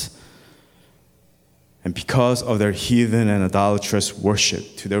gods. And because of their heathen and idolatrous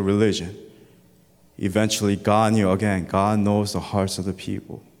worship to their religion, eventually God knew, again, God knows the hearts of the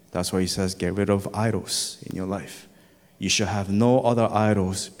people. That's why he says, get rid of idols in your life. You shall have no other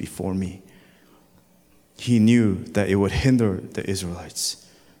idols before me. He knew that it would hinder the Israelites.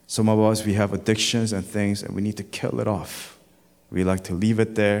 Some of us, we have addictions and things, and we need to kill it off. We like to leave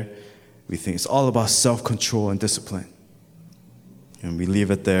it there. We think it's all about self-control and discipline. And we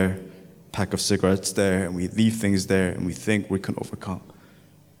leave it there, pack of cigarettes there, and we leave things there, and we think we can overcome.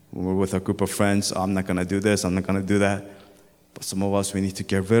 When we're with a group of friends, I'm not going to do this, I'm not going to do that. But some of us, we need to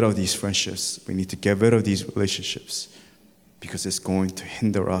get rid of these friendships. We need to get rid of these relationships because it's going to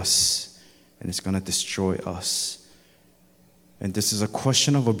hinder us and it's going to destroy us. And this is a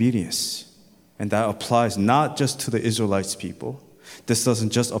question of obedience. And that applies not just to the Israelites people. This doesn't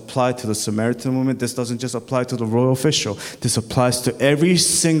just apply to the Samaritan woman. This doesn't just apply to the royal official. This applies to every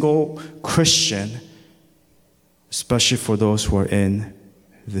single Christian, especially for those who are in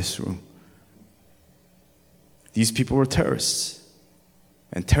this room. These people were terrorists.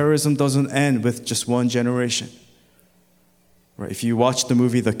 And terrorism doesn't end with just one generation. Right? If you watch the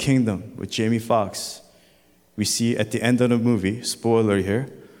movie The Kingdom with Jamie Foxx, we see at the end of the movie, spoiler here,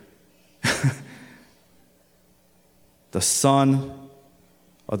 the son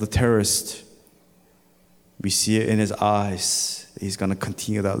of the terrorist, we see it in his eyes. He's going to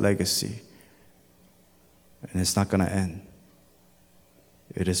continue that legacy. And it's not going to end.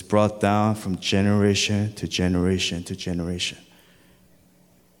 It is brought down from generation to generation to generation.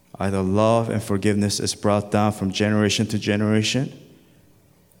 Either love and forgiveness is brought down from generation to generation,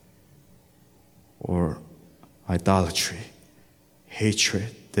 or idolatry,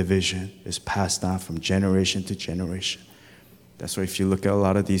 hatred, division is passed down from generation to generation. That's why if you look at a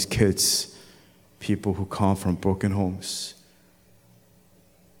lot of these kids, people who come from broken homes,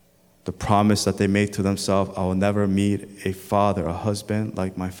 the promise that they make to themselves, I will never meet a father, a husband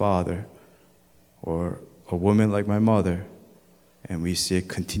like my father, or a woman like my mother. And we see it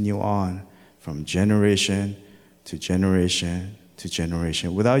continue on from generation to generation to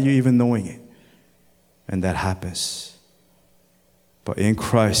generation without you even knowing it. And that happens. But in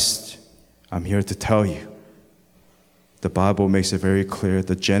Christ, I'm here to tell you, the Bible makes it very clear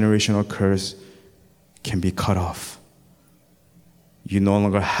the generational curse can be cut off. You no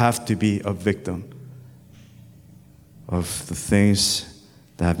longer have to be a victim of the things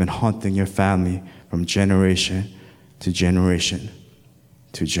that have been haunting your family from generation to generation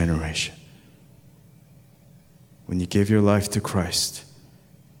to generation. When you give your life to Christ,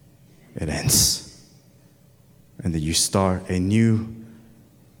 it ends. And then you start a new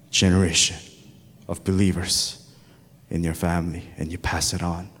generation of believers in your family, and you pass it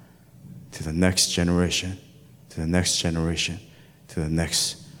on to the next generation, to the next generation, to the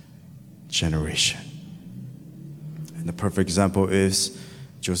next generation. And the perfect example is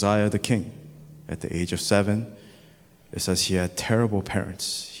Josiah the king. At the age of 7, it says he had terrible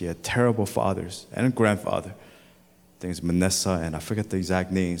parents. He had terrible fathers and a grandfather. I think it's Manasseh, and I forget the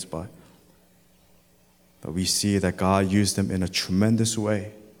exact names, but we see that God used them in a tremendous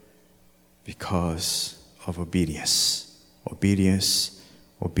way because of obedience. Obedience,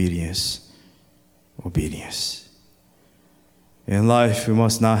 obedience, obedience. In life, we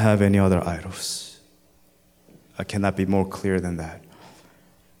must not have any other idols. I cannot be more clear than that.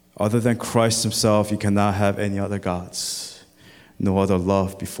 Other than Christ himself, you cannot have any other gods, no other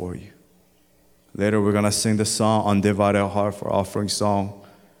love before you. Later, we're going to sing the song, Undivided Heart, for offering song.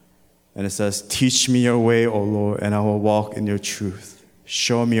 And it says, teach me your way, O Lord, and I will walk in your truth.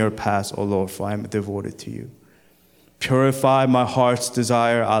 Show me your path, O Lord, for I am devoted to you. Purify my heart's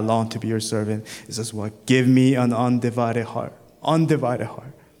desire. I long to be your servant. It says what? Give me an undivided heart,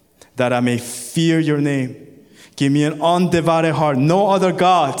 that I may fear your name. Give me an undivided heart. No other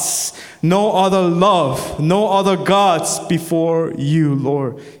gods, no other love, no other gods before you,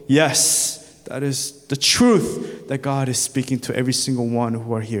 Lord. Yes, that is the truth that God is speaking to every single one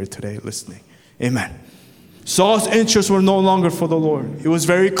who are here today listening. Amen. Saul's interests were no longer for the Lord. It was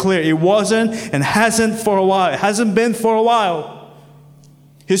very clear. It wasn't and hasn't for a while. It hasn't been for a while.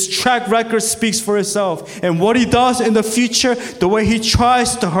 His track record speaks for itself. And what he does in the future, the way he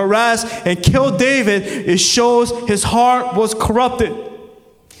tries to harass and kill David, it shows his heart was corrupted.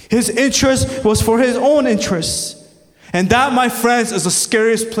 His interest was for his own interests. And that, my friends, is the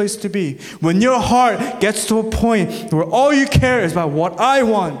scariest place to be. When your heart gets to a point where all you care is about what I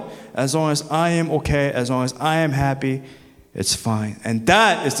want. As long as I am okay, as long as I am happy, it's fine. And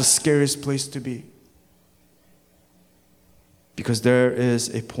that is the scariest place to be. Because there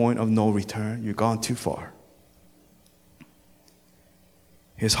is a point of no return. You've gone too far.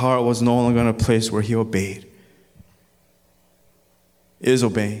 His heart was no longer in a place where he obeyed. Is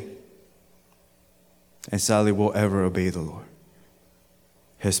obeying. And sadly will ever obey the Lord.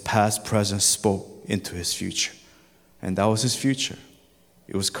 His past present spoke into his future. And that was his future.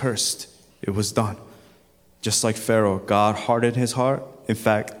 It was cursed. It was done. Just like Pharaoh, God hardened his heart. In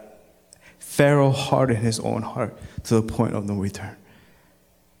fact, Pharaoh hardened his own heart to the point of no return.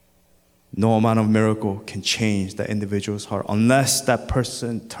 No amount of miracle can change that individual's heart unless that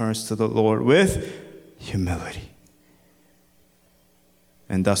person turns to the Lord with humility.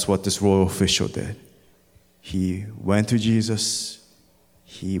 And that's what this royal official did. He went to Jesus.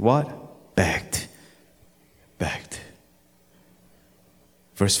 He what? Begged.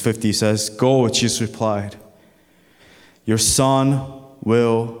 Verse 50 says, go, Jesus replied. Your son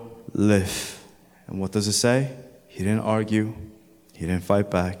will live. And what does it say? He didn't argue. He didn't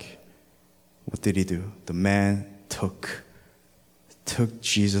fight back. What did he do? The man took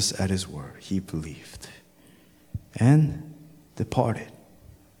Jesus at his word. He believed. And departed.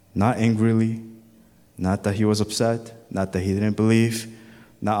 Not angrily. Not that he was upset. Not that he didn't believe.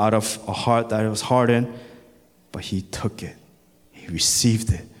 Not out of a heart that was hardened. But he took it. He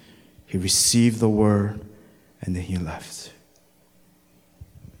received it. He received the word, and then he left.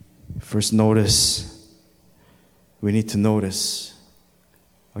 First, we need to notice,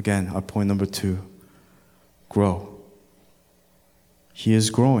 again, our point number 2, grow. He is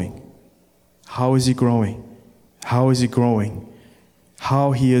growing. How is he growing? How is he growing?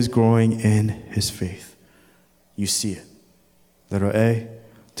 How he is growing in his faith. You see it. Letter A,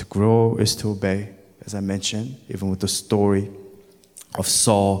 to grow is to obey, as I mentioned, even with the story of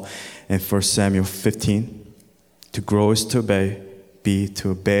Saul in 1 Samuel 15. To grow is to obey. B,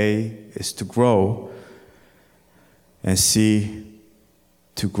 to obey is to grow. And C,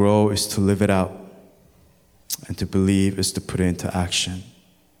 to grow is to live it out. And to believe is to put it into action.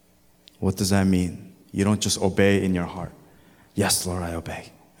 What does that mean? You don't just obey in your heart. Yes, Lord, I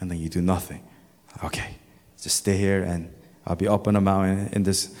obey. And then you do nothing. Okay, just stay here and I'll be up on a mountain in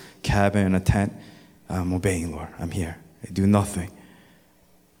this cabin in a tent. I'm obeying, Lord. I'm here. I do nothing.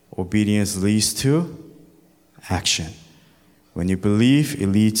 Obedience leads to action. When you believe, it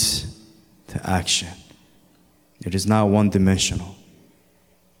leads to action. It is not one-dimensional.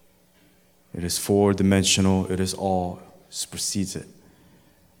 It is four-dimensional. It is all, supersedes it.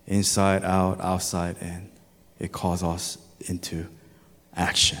 Inside out, outside in. It calls us into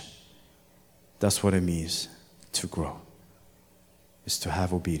action. That's what it means to grow. Is to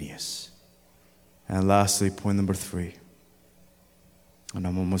have obedience. And lastly, point number 3. And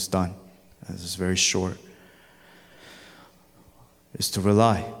I'm almost done. This is very short. Is to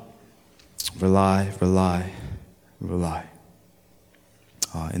rely. Rely.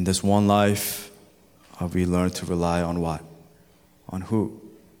 In this one life, we learn to rely on what? On who?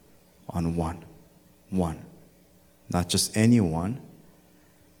 On one. One. Not just anyone.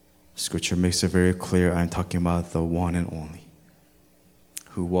 Scripture makes it very clear I'm talking about the one and only.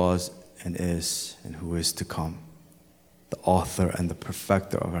 Who was and who is to come. The author and the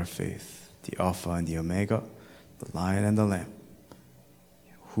perfecter of our faith. The Alpha and the Omega. The Lion and the Lamb.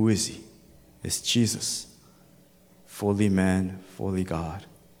 Who is he? It's Jesus. Fully man, fully God.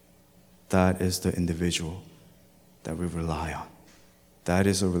 That is the individual that we rely on. That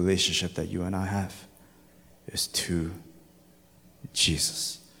is a relationship that you and I have. is to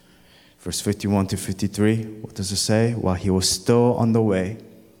Jesus. Verse 51 to 53, what does it say? While he was still on the way,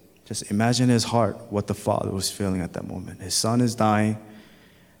 just imagine his heart, what the Father was feeling at that moment. His son is dying,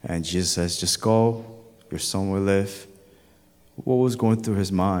 and Jesus says, just go, your son will live. What was going through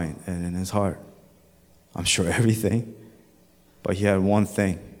his mind and in his heart? I'm sure everything, but he had one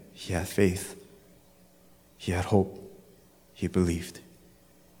thing. He had faith. He had hope. He believed.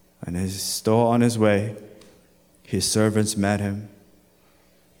 And he's still on his way. His servants met him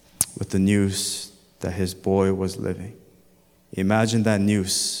with the news that his boy was living. Imagine that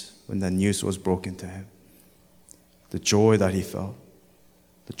news, when that news was broken to him. The joy that he felt.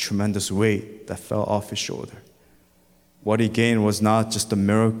 The tremendous weight that fell off his shoulder. What he gained was not just the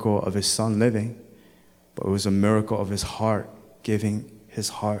miracle of his son living, but it was a miracle of his heart, giving his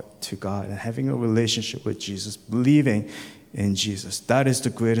heart to God and having a relationship with Jesus, believing in Jesus. That is the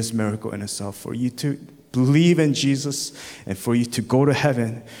greatest miracle in itself. For you to believe in Jesus and for you to go to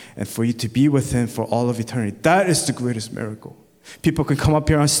heaven and for you to be with him for all of eternity. That is the greatest miracle. People can come up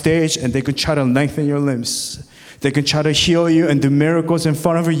here on stage and they can try to lengthen your limbs. They can try to heal you and do miracles in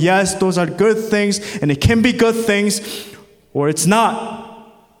front of you. Yes, those are good things, and it can be good things, or it's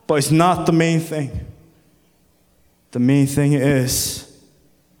not. But it's not the main thing. The main thing is,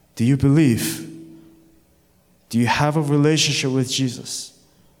 do you believe? Do you have a relationship with Jesus?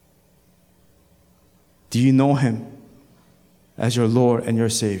 Do you know him as your Lord and your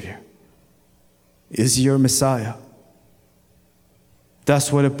Savior? Is he your Messiah?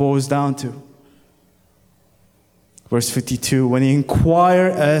 That's what it boils down to. Verse 52, when he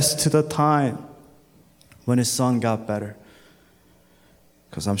inquired as to the time when his son got better,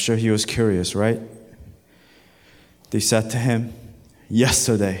 because I'm sure he was curious, right? They said to him,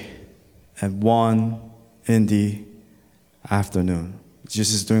 yesterday at 1 in the afternoon.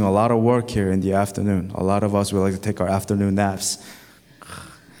 Jesus is doing a lot of work here in the afternoon. A lot of us would like to take our afternoon naps,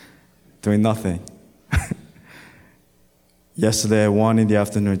 doing nothing. Yesterday at 1 in the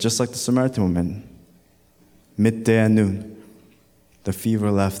afternoon, just like the Samaritan woman, midday and noon, the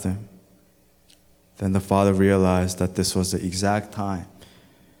fever left him. Then the father realized that this was the exact time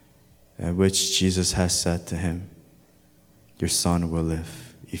at which Jesus has said to him, your son will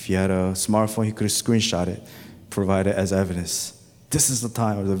live. If he had a smartphone, he could have screenshot it, provide it as evidence. This is the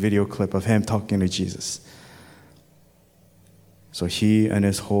time, or the video clip of him talking to Jesus. So he and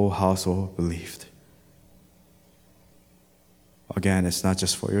his whole household believed. Again, it's not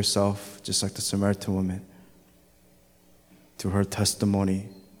just for yourself, just like the Samaritan woman. Through her testimony,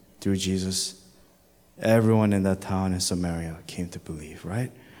 through Jesus, everyone in that town in Samaria came to believe,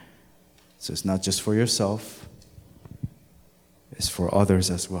 right? So it's not just for yourself, it's for others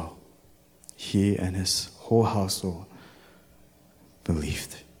as well. He and his whole household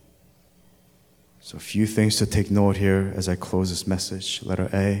believed. So a few things to take note here as I close this message. Letter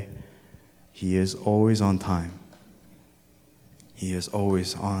A, he is always on time. He is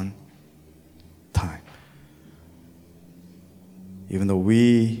always on time. Even though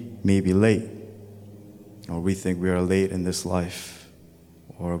we may be late, or we think we are late in this life,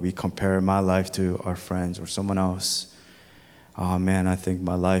 or we compare my life to our friends or someone else. Oh man, I think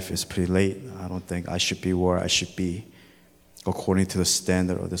my life is pretty late. I don't think I should be where I should be according to the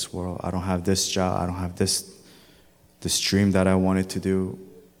standard of this world. I don't have this job. I don't have this dream that I wanted to do.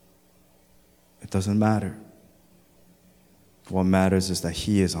 It doesn't matter. What matters is that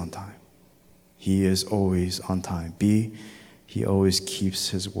he is on time. He is always on time. B, he always keeps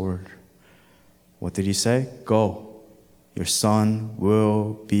his word. What did he say? Go. Your son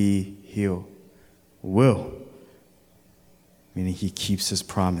will be healed. Will. Meaning he keeps his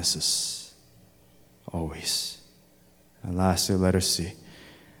promises. Always. And lastly, letter C.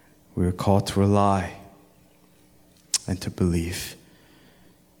 We are called to rely and to believe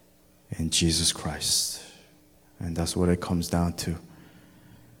in Jesus Christ. And that's what it comes down to.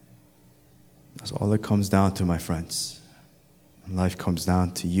 That's all it comes down to, my friends. Life comes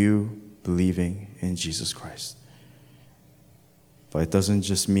down to you believing in Jesus Christ. But it doesn't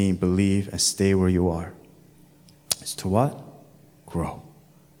just mean believe and stay where you are. It's to what? Grow.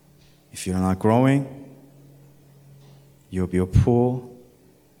 If you're not growing, you'll be a pool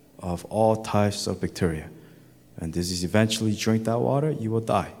of all types of bacteria. And this is eventually drink that water, you will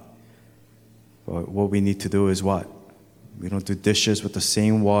die. But what we need to do is what? We don't do dishes with the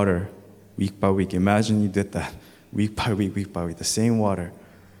same water week by week. Imagine you did that week by week, the same water.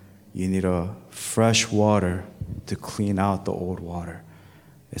 You need a fresh water to clean out the old water.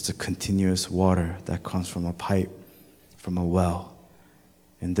 It's a continuous water that comes from a pipe, from a well.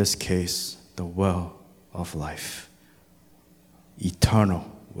 In this case, the well of life. Eternal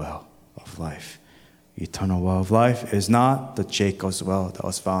well of life. eternal well of life is not the Jacob's well that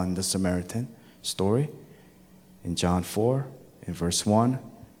was found in the Samaritan story. In John 4, in verse 1,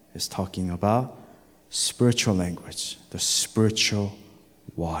 is talking about spiritual language, the spiritual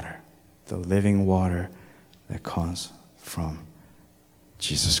water, the living water that comes from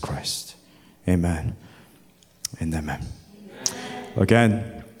Jesus Christ. Amen and amen.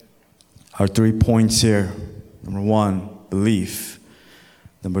 Again, our 3 points here. Number 1, belief.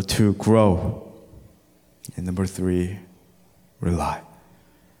 Number 2, grow. And number 3, rely.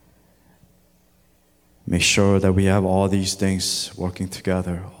 Make sure that we have all these things working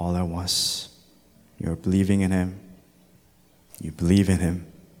together all at once. You're believing in Him. You believe in Him.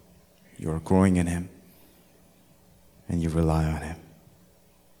 You're growing in Him. And you rely on Him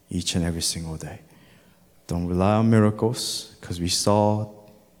each and every single day. Don't rely on miracles, because we saw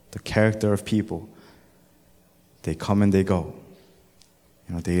the character of people. They come and they go.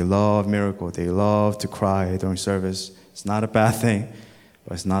 They love miracles. They love to cry during service. It's not a bad thing,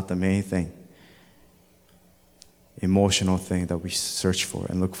 but it's not the main thing. Emotional thing that we search for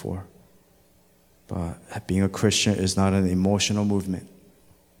and look for. But being a Christian is not an emotional movement.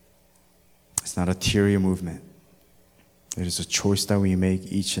 It's not a teary movement. It is a choice that we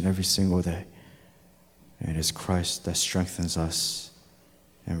make each and every single day. And it is Christ that strengthens us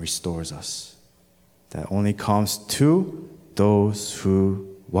and restores us. That only comes to those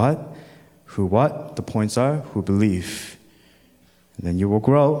who what? Who what? The points are who believe. And then you will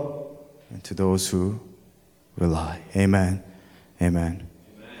grow. And to those who rely. Amen. Amen.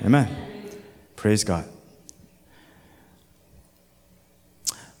 Amen. Amen. Praise God.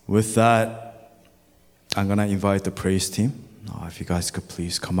 With that, I'm going to invite the praise team. If you guys could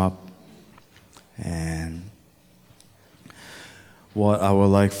please come up. And what I would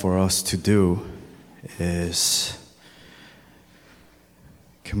like for us to do is,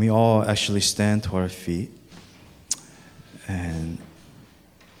 can we all actually stand to our feet? And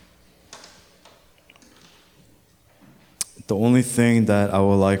the only thing that I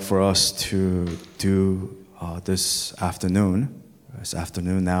would like for us to do this afternoon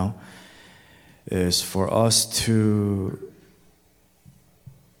now, is for us to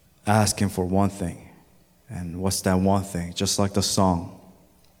ask Him for one thing. And what's that one thing? Just like the song,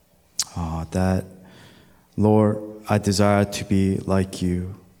 that, Lord, I desire to be like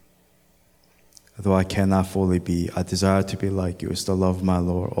you. Though I cannot fully be, I desire to be like you. It's the love of my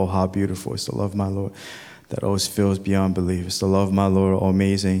Lord. Oh, how beautiful is the love of my Lord that always fills beyond belief. It's the love of my Lord, oh,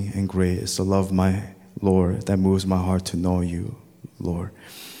 amazing and great. It's the love of my Lord that moves my heart to know you, Lord.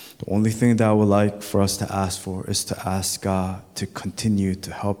 The only thing that I would like for us to ask for is to ask God to continue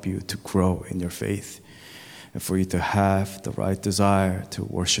to help you to grow in your faith and for you to have the right desire to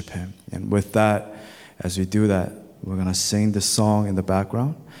worship Him. And with that, as we do that, we're going to sing this song in the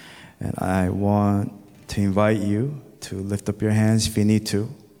background. And I want to invite you to lift up your hands if you need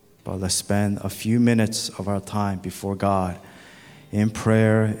to. But let's spend a few minutes of our time before God in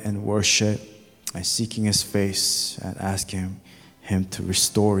prayer and worship and seeking His face and asking Him to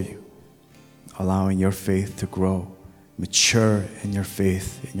restore you, allowing your faith to grow, mature in your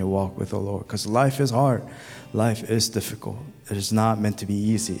faith, in your walk with the Lord. Because life is hard. Life is difficult. It is not meant to be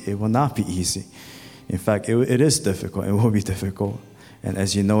easy. It will not be easy. In fact, it is difficult. It will be difficult. And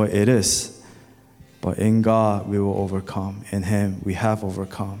as you know, it is. But in God, we will overcome. In Him, we have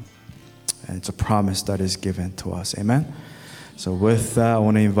overcome. And it's a promise that is given to us. Amen? So with that, I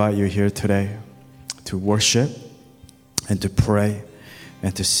want to invite you here today to worship and to pray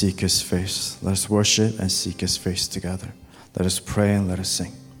and to seek His face. Let us worship and seek His face together. Let us pray and let us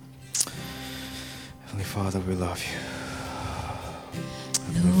sing. Heavenly Father, we love you.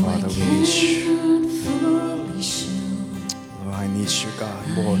 Heavenly Father, we need you. Lord, I need you, God,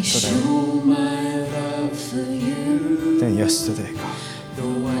 more today than yesterday, God.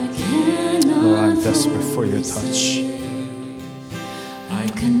 Lord, I'm desperate for your touch.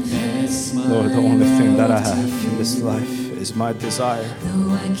 Lord, the only thing that I have in this life is my desire to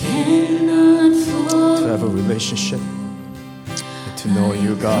have a relationship and to know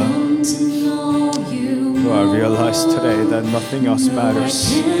you, God. Lord, I realize today that nothing else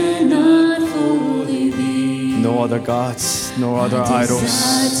matters. No other gods, no other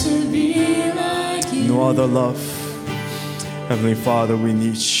idols, no other love. Heavenly Father, we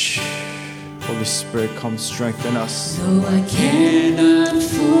need you. Holy Spirit, come strengthen us.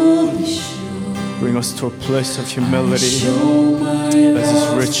 Bring us to a place of humility as His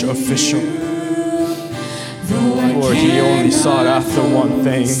rich official. Lord, He only sought after one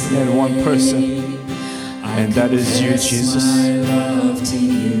thing and one person, and that is you, Jesus.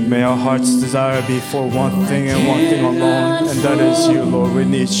 May our heart's desire be for one thing and one thing alone, and that is you, Lord. We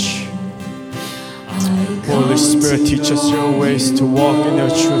need you. Holy Spirit, teach us your ways to walk in your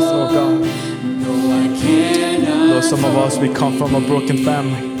truth, oh God. Lord, some of us, we come from a broken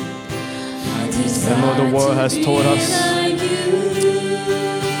family. And Lord, the world has taught us,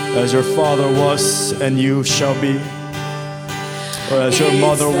 as your father was and you shall be, or as your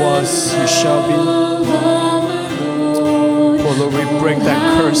mother was, you shall be. Oh Lord, we break that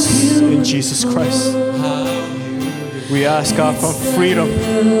curse in Jesus Christ. We ask God for freedom,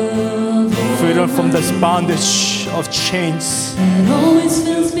 freedom from this bondage of chains,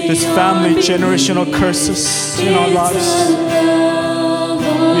 this family generational curses in our lives.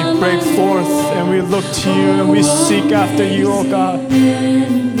 We break forth and we look to you and we seek after you, oh God.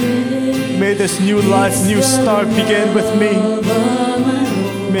 May this new life, new start begin with me.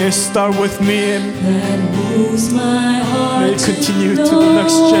 May it start with me and may it continue to the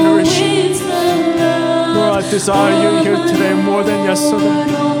next generation. Lord, I desire you here today more than yesterday.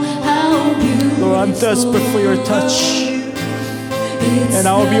 Lord, I'm desperate for your touch. And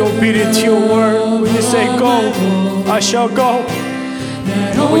I will be obedient to your word. When you say go, I shall go.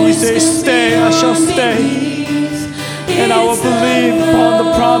 When you say stay, I shall stay. And I will believe upon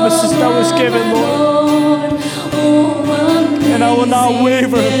the promises that was given, Lord. And I will not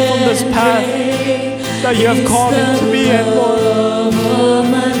waver from this path that you have called me to be in, Lord.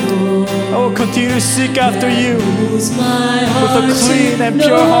 I will continue to seek after you with a clean and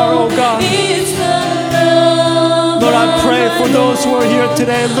pure heart, oh God. Lord, I pray for those who are here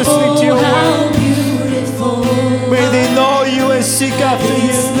today listening to your word. May they know you and seek after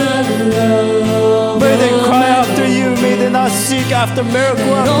you. May they cry after you. May they not seek after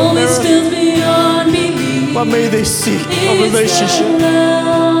miracle after miracle, but may they seek a relationship,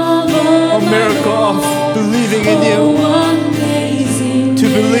 a miracle of believing in you. To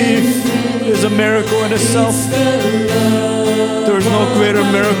believe is a miracle in itself. There is no greater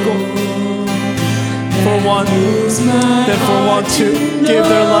miracle for one than for one to give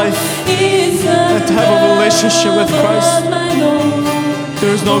their life and to have a relationship with Christ.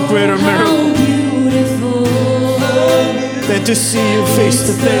 There is no greater miracle than to see you face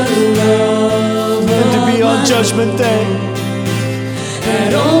to face and to be on Judgment Day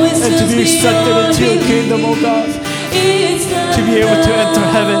and to be accepted into your kingdom, oh God, to be able to enter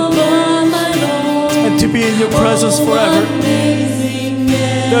heaven and to be in your presence forever.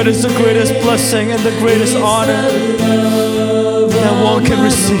 That is the greatest blessing and the greatest honor that one can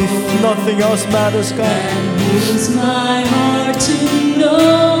receive. Nothing else matters, God.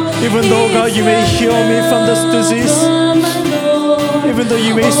 Even though, God, you may heal me from this disease, even though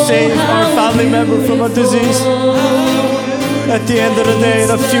you may save our family member from a disease, at the end of the day,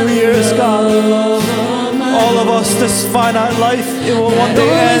 in a few years, God, all of us, this finite life, it will one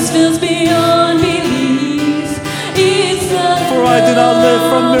day end. For I do not live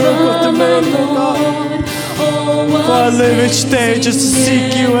from miracle to miracle, God. For I live each day just to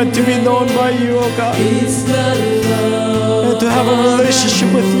seek you and to be known by you, oh God. And to have a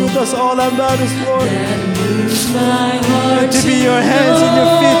relationship with you, that's all that matters, Lord. And to be your hands and your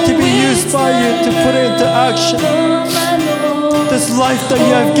feet, to be used by you, to put it into action. This life that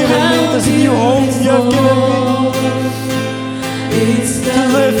you have given me, this new home you have given me. To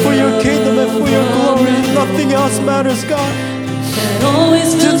live for your kingdom and for your glory. Nothing else matters, God. To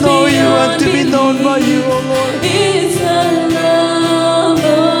know you and to be known by you, oh Lord.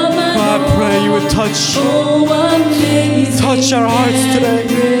 I pray you would touch our hearts today,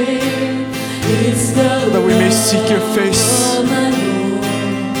 so that we may seek your face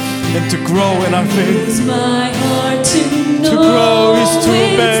and to grow in our faith. To grow is to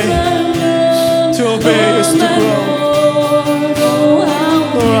obey. To obey is to grow.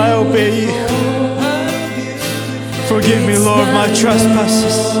 Lord, I obey you. Forgive me, Lord, my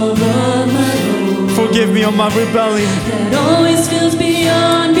trespasses. Forgive me of my rebellion.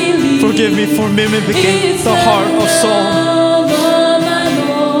 Forgive me for mimicking the heart of Saul.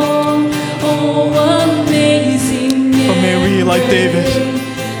 But may we, like David,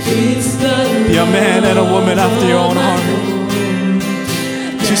 be a man and a woman after your own heart.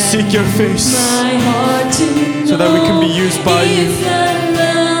 To seek your face so that we can be used by you.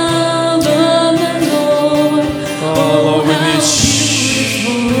 Oh Lord, we need you.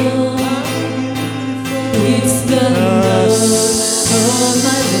 It's the love of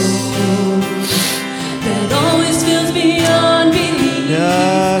my Lord that always fills beyond belief.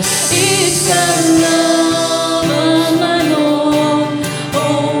 Yes. It's the love of my Lord. Oh,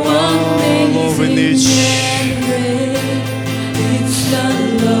 Lord, we need you. It's the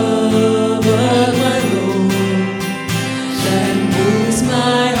love of my Lord that moves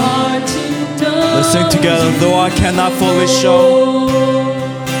my heart to know. Let's sing together. Though I cannot fully show,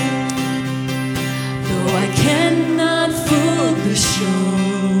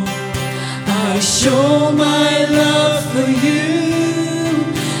 show my love for you.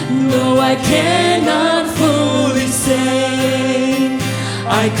 Though I cannot fully say,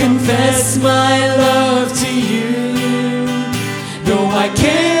 I confess my love to you. Though I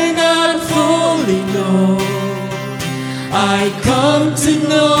cannot fully know, I come to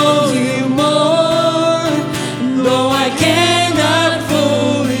know you more. Though I cannot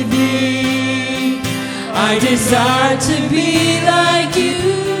fully be, I desire to be like you.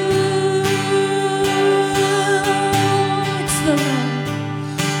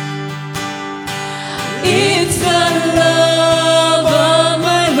 It's the love of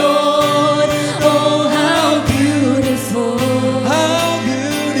my Lord. Oh, how beautiful. How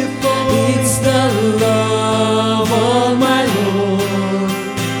beautiful. It's the love of my Lord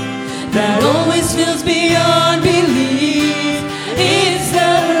that always fills beyond belief. It's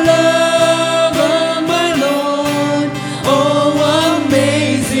the love of my Lord. Oh,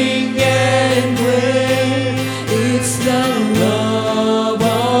 amazing and great. It's the love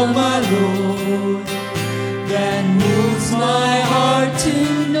of my Lord that moves my heart to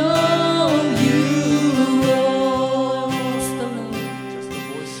know you, Lord.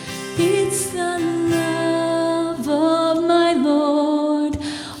 It's the love of my Lord.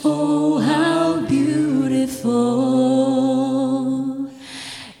 Oh, how beautiful.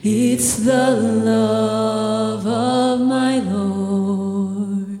 It's the love of my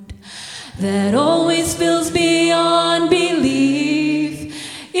Lord that always fills beyond belief.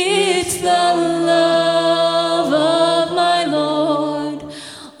 It's the love of my Lord.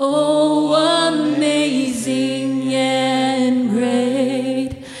 Oh, amazing and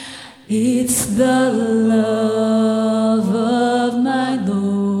great. It's the love of my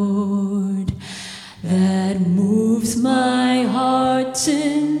Lord that moves my heart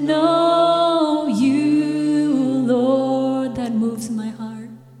to know you, Lord. That moves my heart.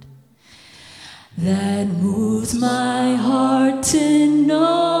 That moves my heart to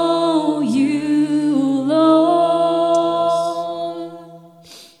know you, Lord.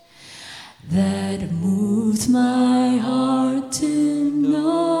 That moves my heart to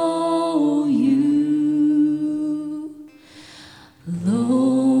know you, Lord.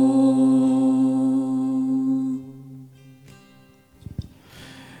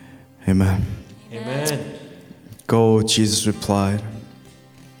 Amen. Amen. Go, Jesus replied.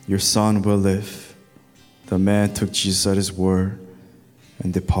 Your son will live. The man took Jesus at his word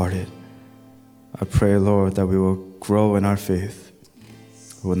and departed. I pray, Lord, that we will grow in our faith.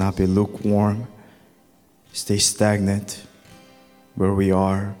 We will not be lukewarm, stay stagnant where we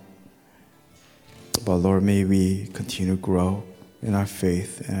are. But Lord, may we continue to grow in our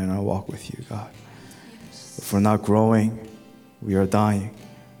faith and in our walk with you, God. If we're not growing, we are dying.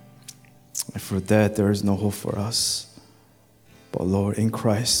 If we're dead, there is no hope for us. But Lord, in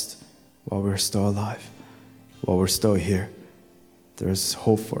Christ, while we're still alive, while we're still here, there is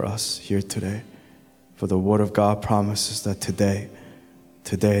hope for us here today. For the Word of God promises that today,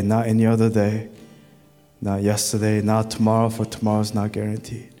 not any other day, not yesterday, not tomorrow, for tomorrow is not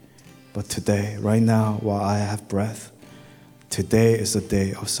guaranteed. But today, right now, while I have breath, today is the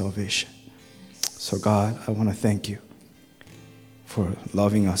day of salvation. So God, I want to thank you for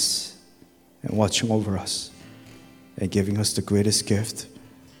loving us and watching over us and giving us the greatest gift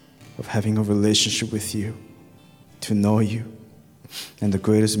of having a relationship with you, to know you. And the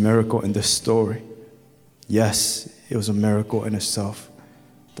greatest miracle in this story, yes, it was a miracle in itself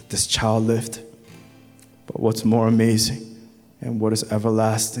that this child lived. But what's more amazing and what is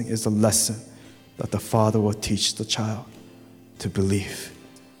everlasting is the lesson that the Father will teach the child to believe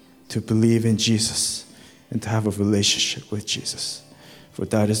in Jesus and to have a relationship with Jesus. For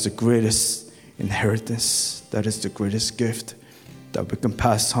that is the greatest inheritance, that is the greatest gift that we can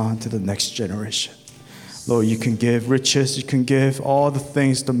pass on to the next generation. Lord, you can give riches, you can give all the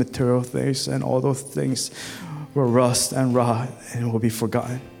things, the material things, and all those things will rust and rot and will be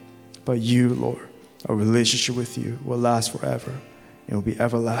forgotten. But you, Lord, a relationship with you will last forever and will be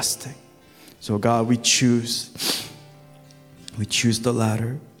everlasting. So God, we choose the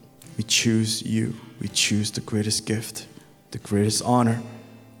latter. We choose you. We choose the greatest gift, the greatest honor,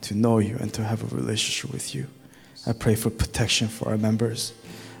 to know you and to have a relationship with you. I pray for protection for our members.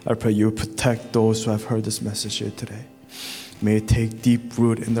 I pray you protect those who have heard this message here today. May it take deep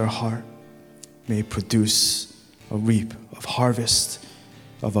root in their heart. May it produce a reap of harvest,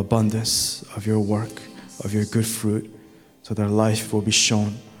 of abundance, of your work, of your good fruit, so their life will be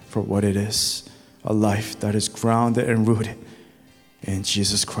shown for what it is, a life that is grounded and rooted in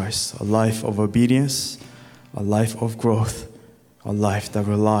Jesus Christ, a life of obedience, a life of growth, a life that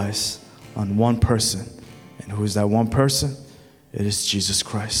relies on one person. And who is that one person? It is Jesus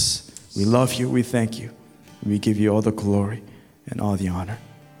Christ. We love you. We thank you. We give you all the glory and all the honor.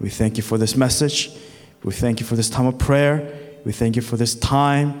 We thank you for this message. We thank you for this time of prayer. We thank you for this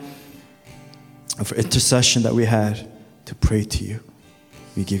time of intercession that we had to pray to you.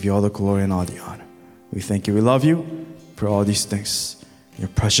 We give you all the glory and all the honor. We thank you. We love you for all these things. Your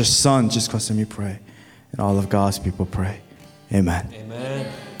precious Son, Jesus Christ, we pray. And all of God's people pray. Amen. Amen.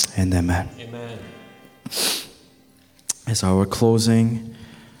 And amen. Amen. As our closing,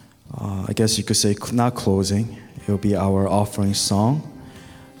 I guess you could say not closing, it will be our offering song.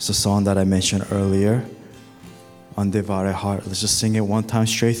 It's a song that I mentioned earlier, Undivided Heart. Let's just sing it one time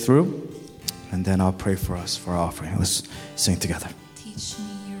straight through, and then I'll pray for us for our offering. Let's sing together. Teach me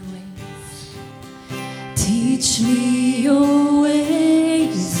your ways. Teach me your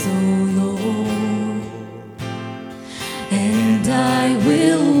ways, O Lord, and I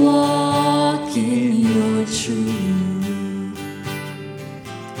will walk in your truth.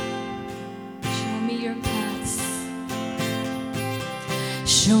 Show me your paths.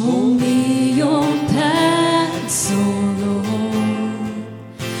 Show me your paths, O Lord,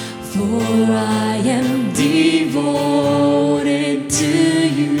 for I am devoted to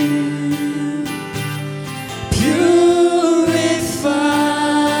you. Purify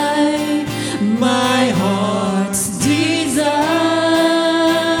my heart's desire.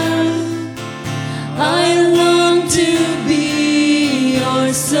 I long to be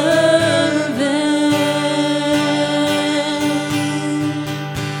your servant.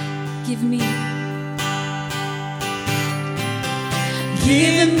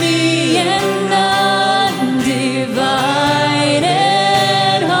 Give me an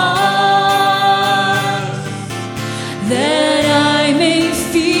undivided heart, that I may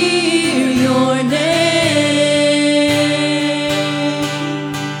fear your name.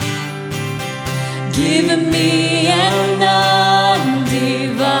 Give me an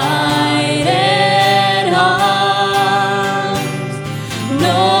undivided heart,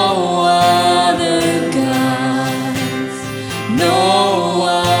 no other gods, no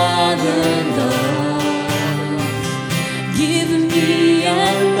other love. Give me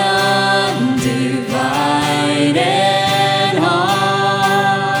an undivided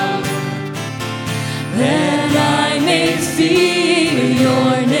heart, that I may fear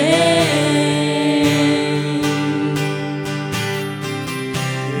your name.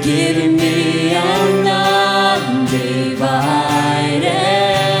 Give me an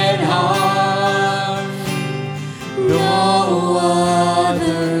undivided heart, no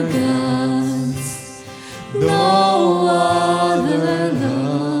other gods, no other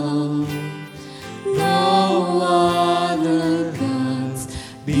love, no other gods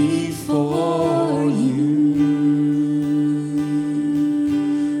before you.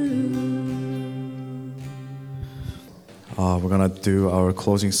 We're going to do our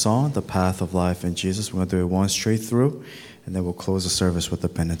closing song, The Path of Life in Jesus. We're going to do it one straight through, and then we'll close the service with the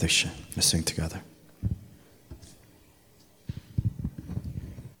benediction. Let's sing together.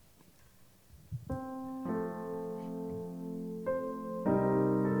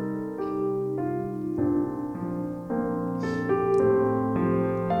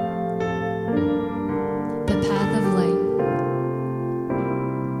 The path of light.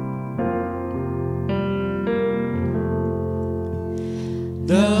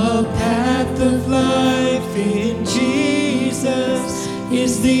 The path of life in Jesus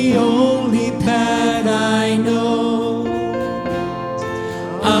is the only path I know.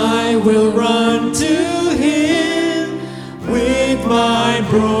 I will run to Him with my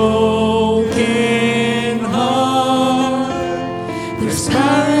broken heart. There's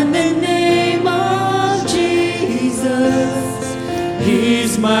power in the name of Jesus.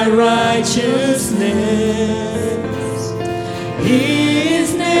 He's my righteousness.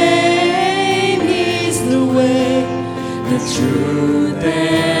 His name is the way, the truth,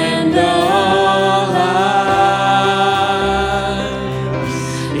 and the life.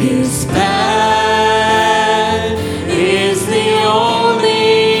 His path is the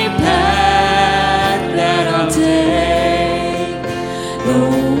only path that I'll take. The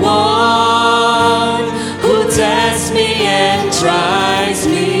one who tests me and tries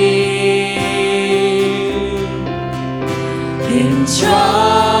me. In trials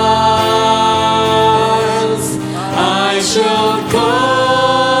I shall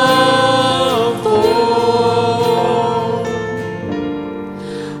come forth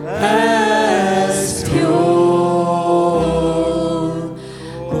as pure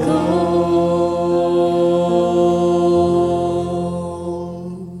gold.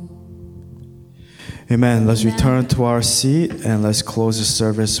 Amen. Let's return to our seat and let's close the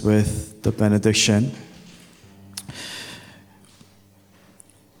service with the benediction.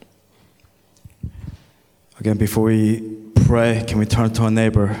 Again, before we pray, can we turn to our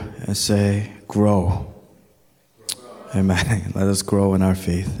neighbor and say, grow. Amen. Let us grow in our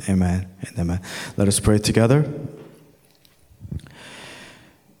faith. Amen and amen. Let us pray together.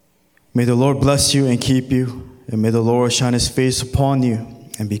 May the Lord bless you and keep you. And may the Lord shine his face upon you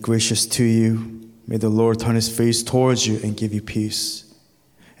and be gracious to you. May the Lord turn his face towards you and give you peace.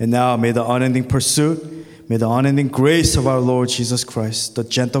 And now may the unending pursuit, may the unending grace of our Lord Jesus Christ, the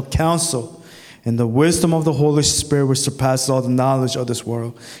gentle counsel, and the wisdom of the Holy Spirit, which surpasses all the knowledge of this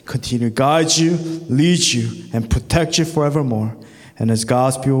world, continue to guide you, lead you, and protect you forevermore. And as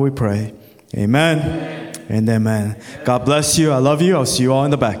God's people we pray, amen, and amen. God bless you. I love you. I'll see you all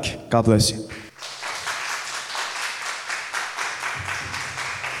in the back. God bless you.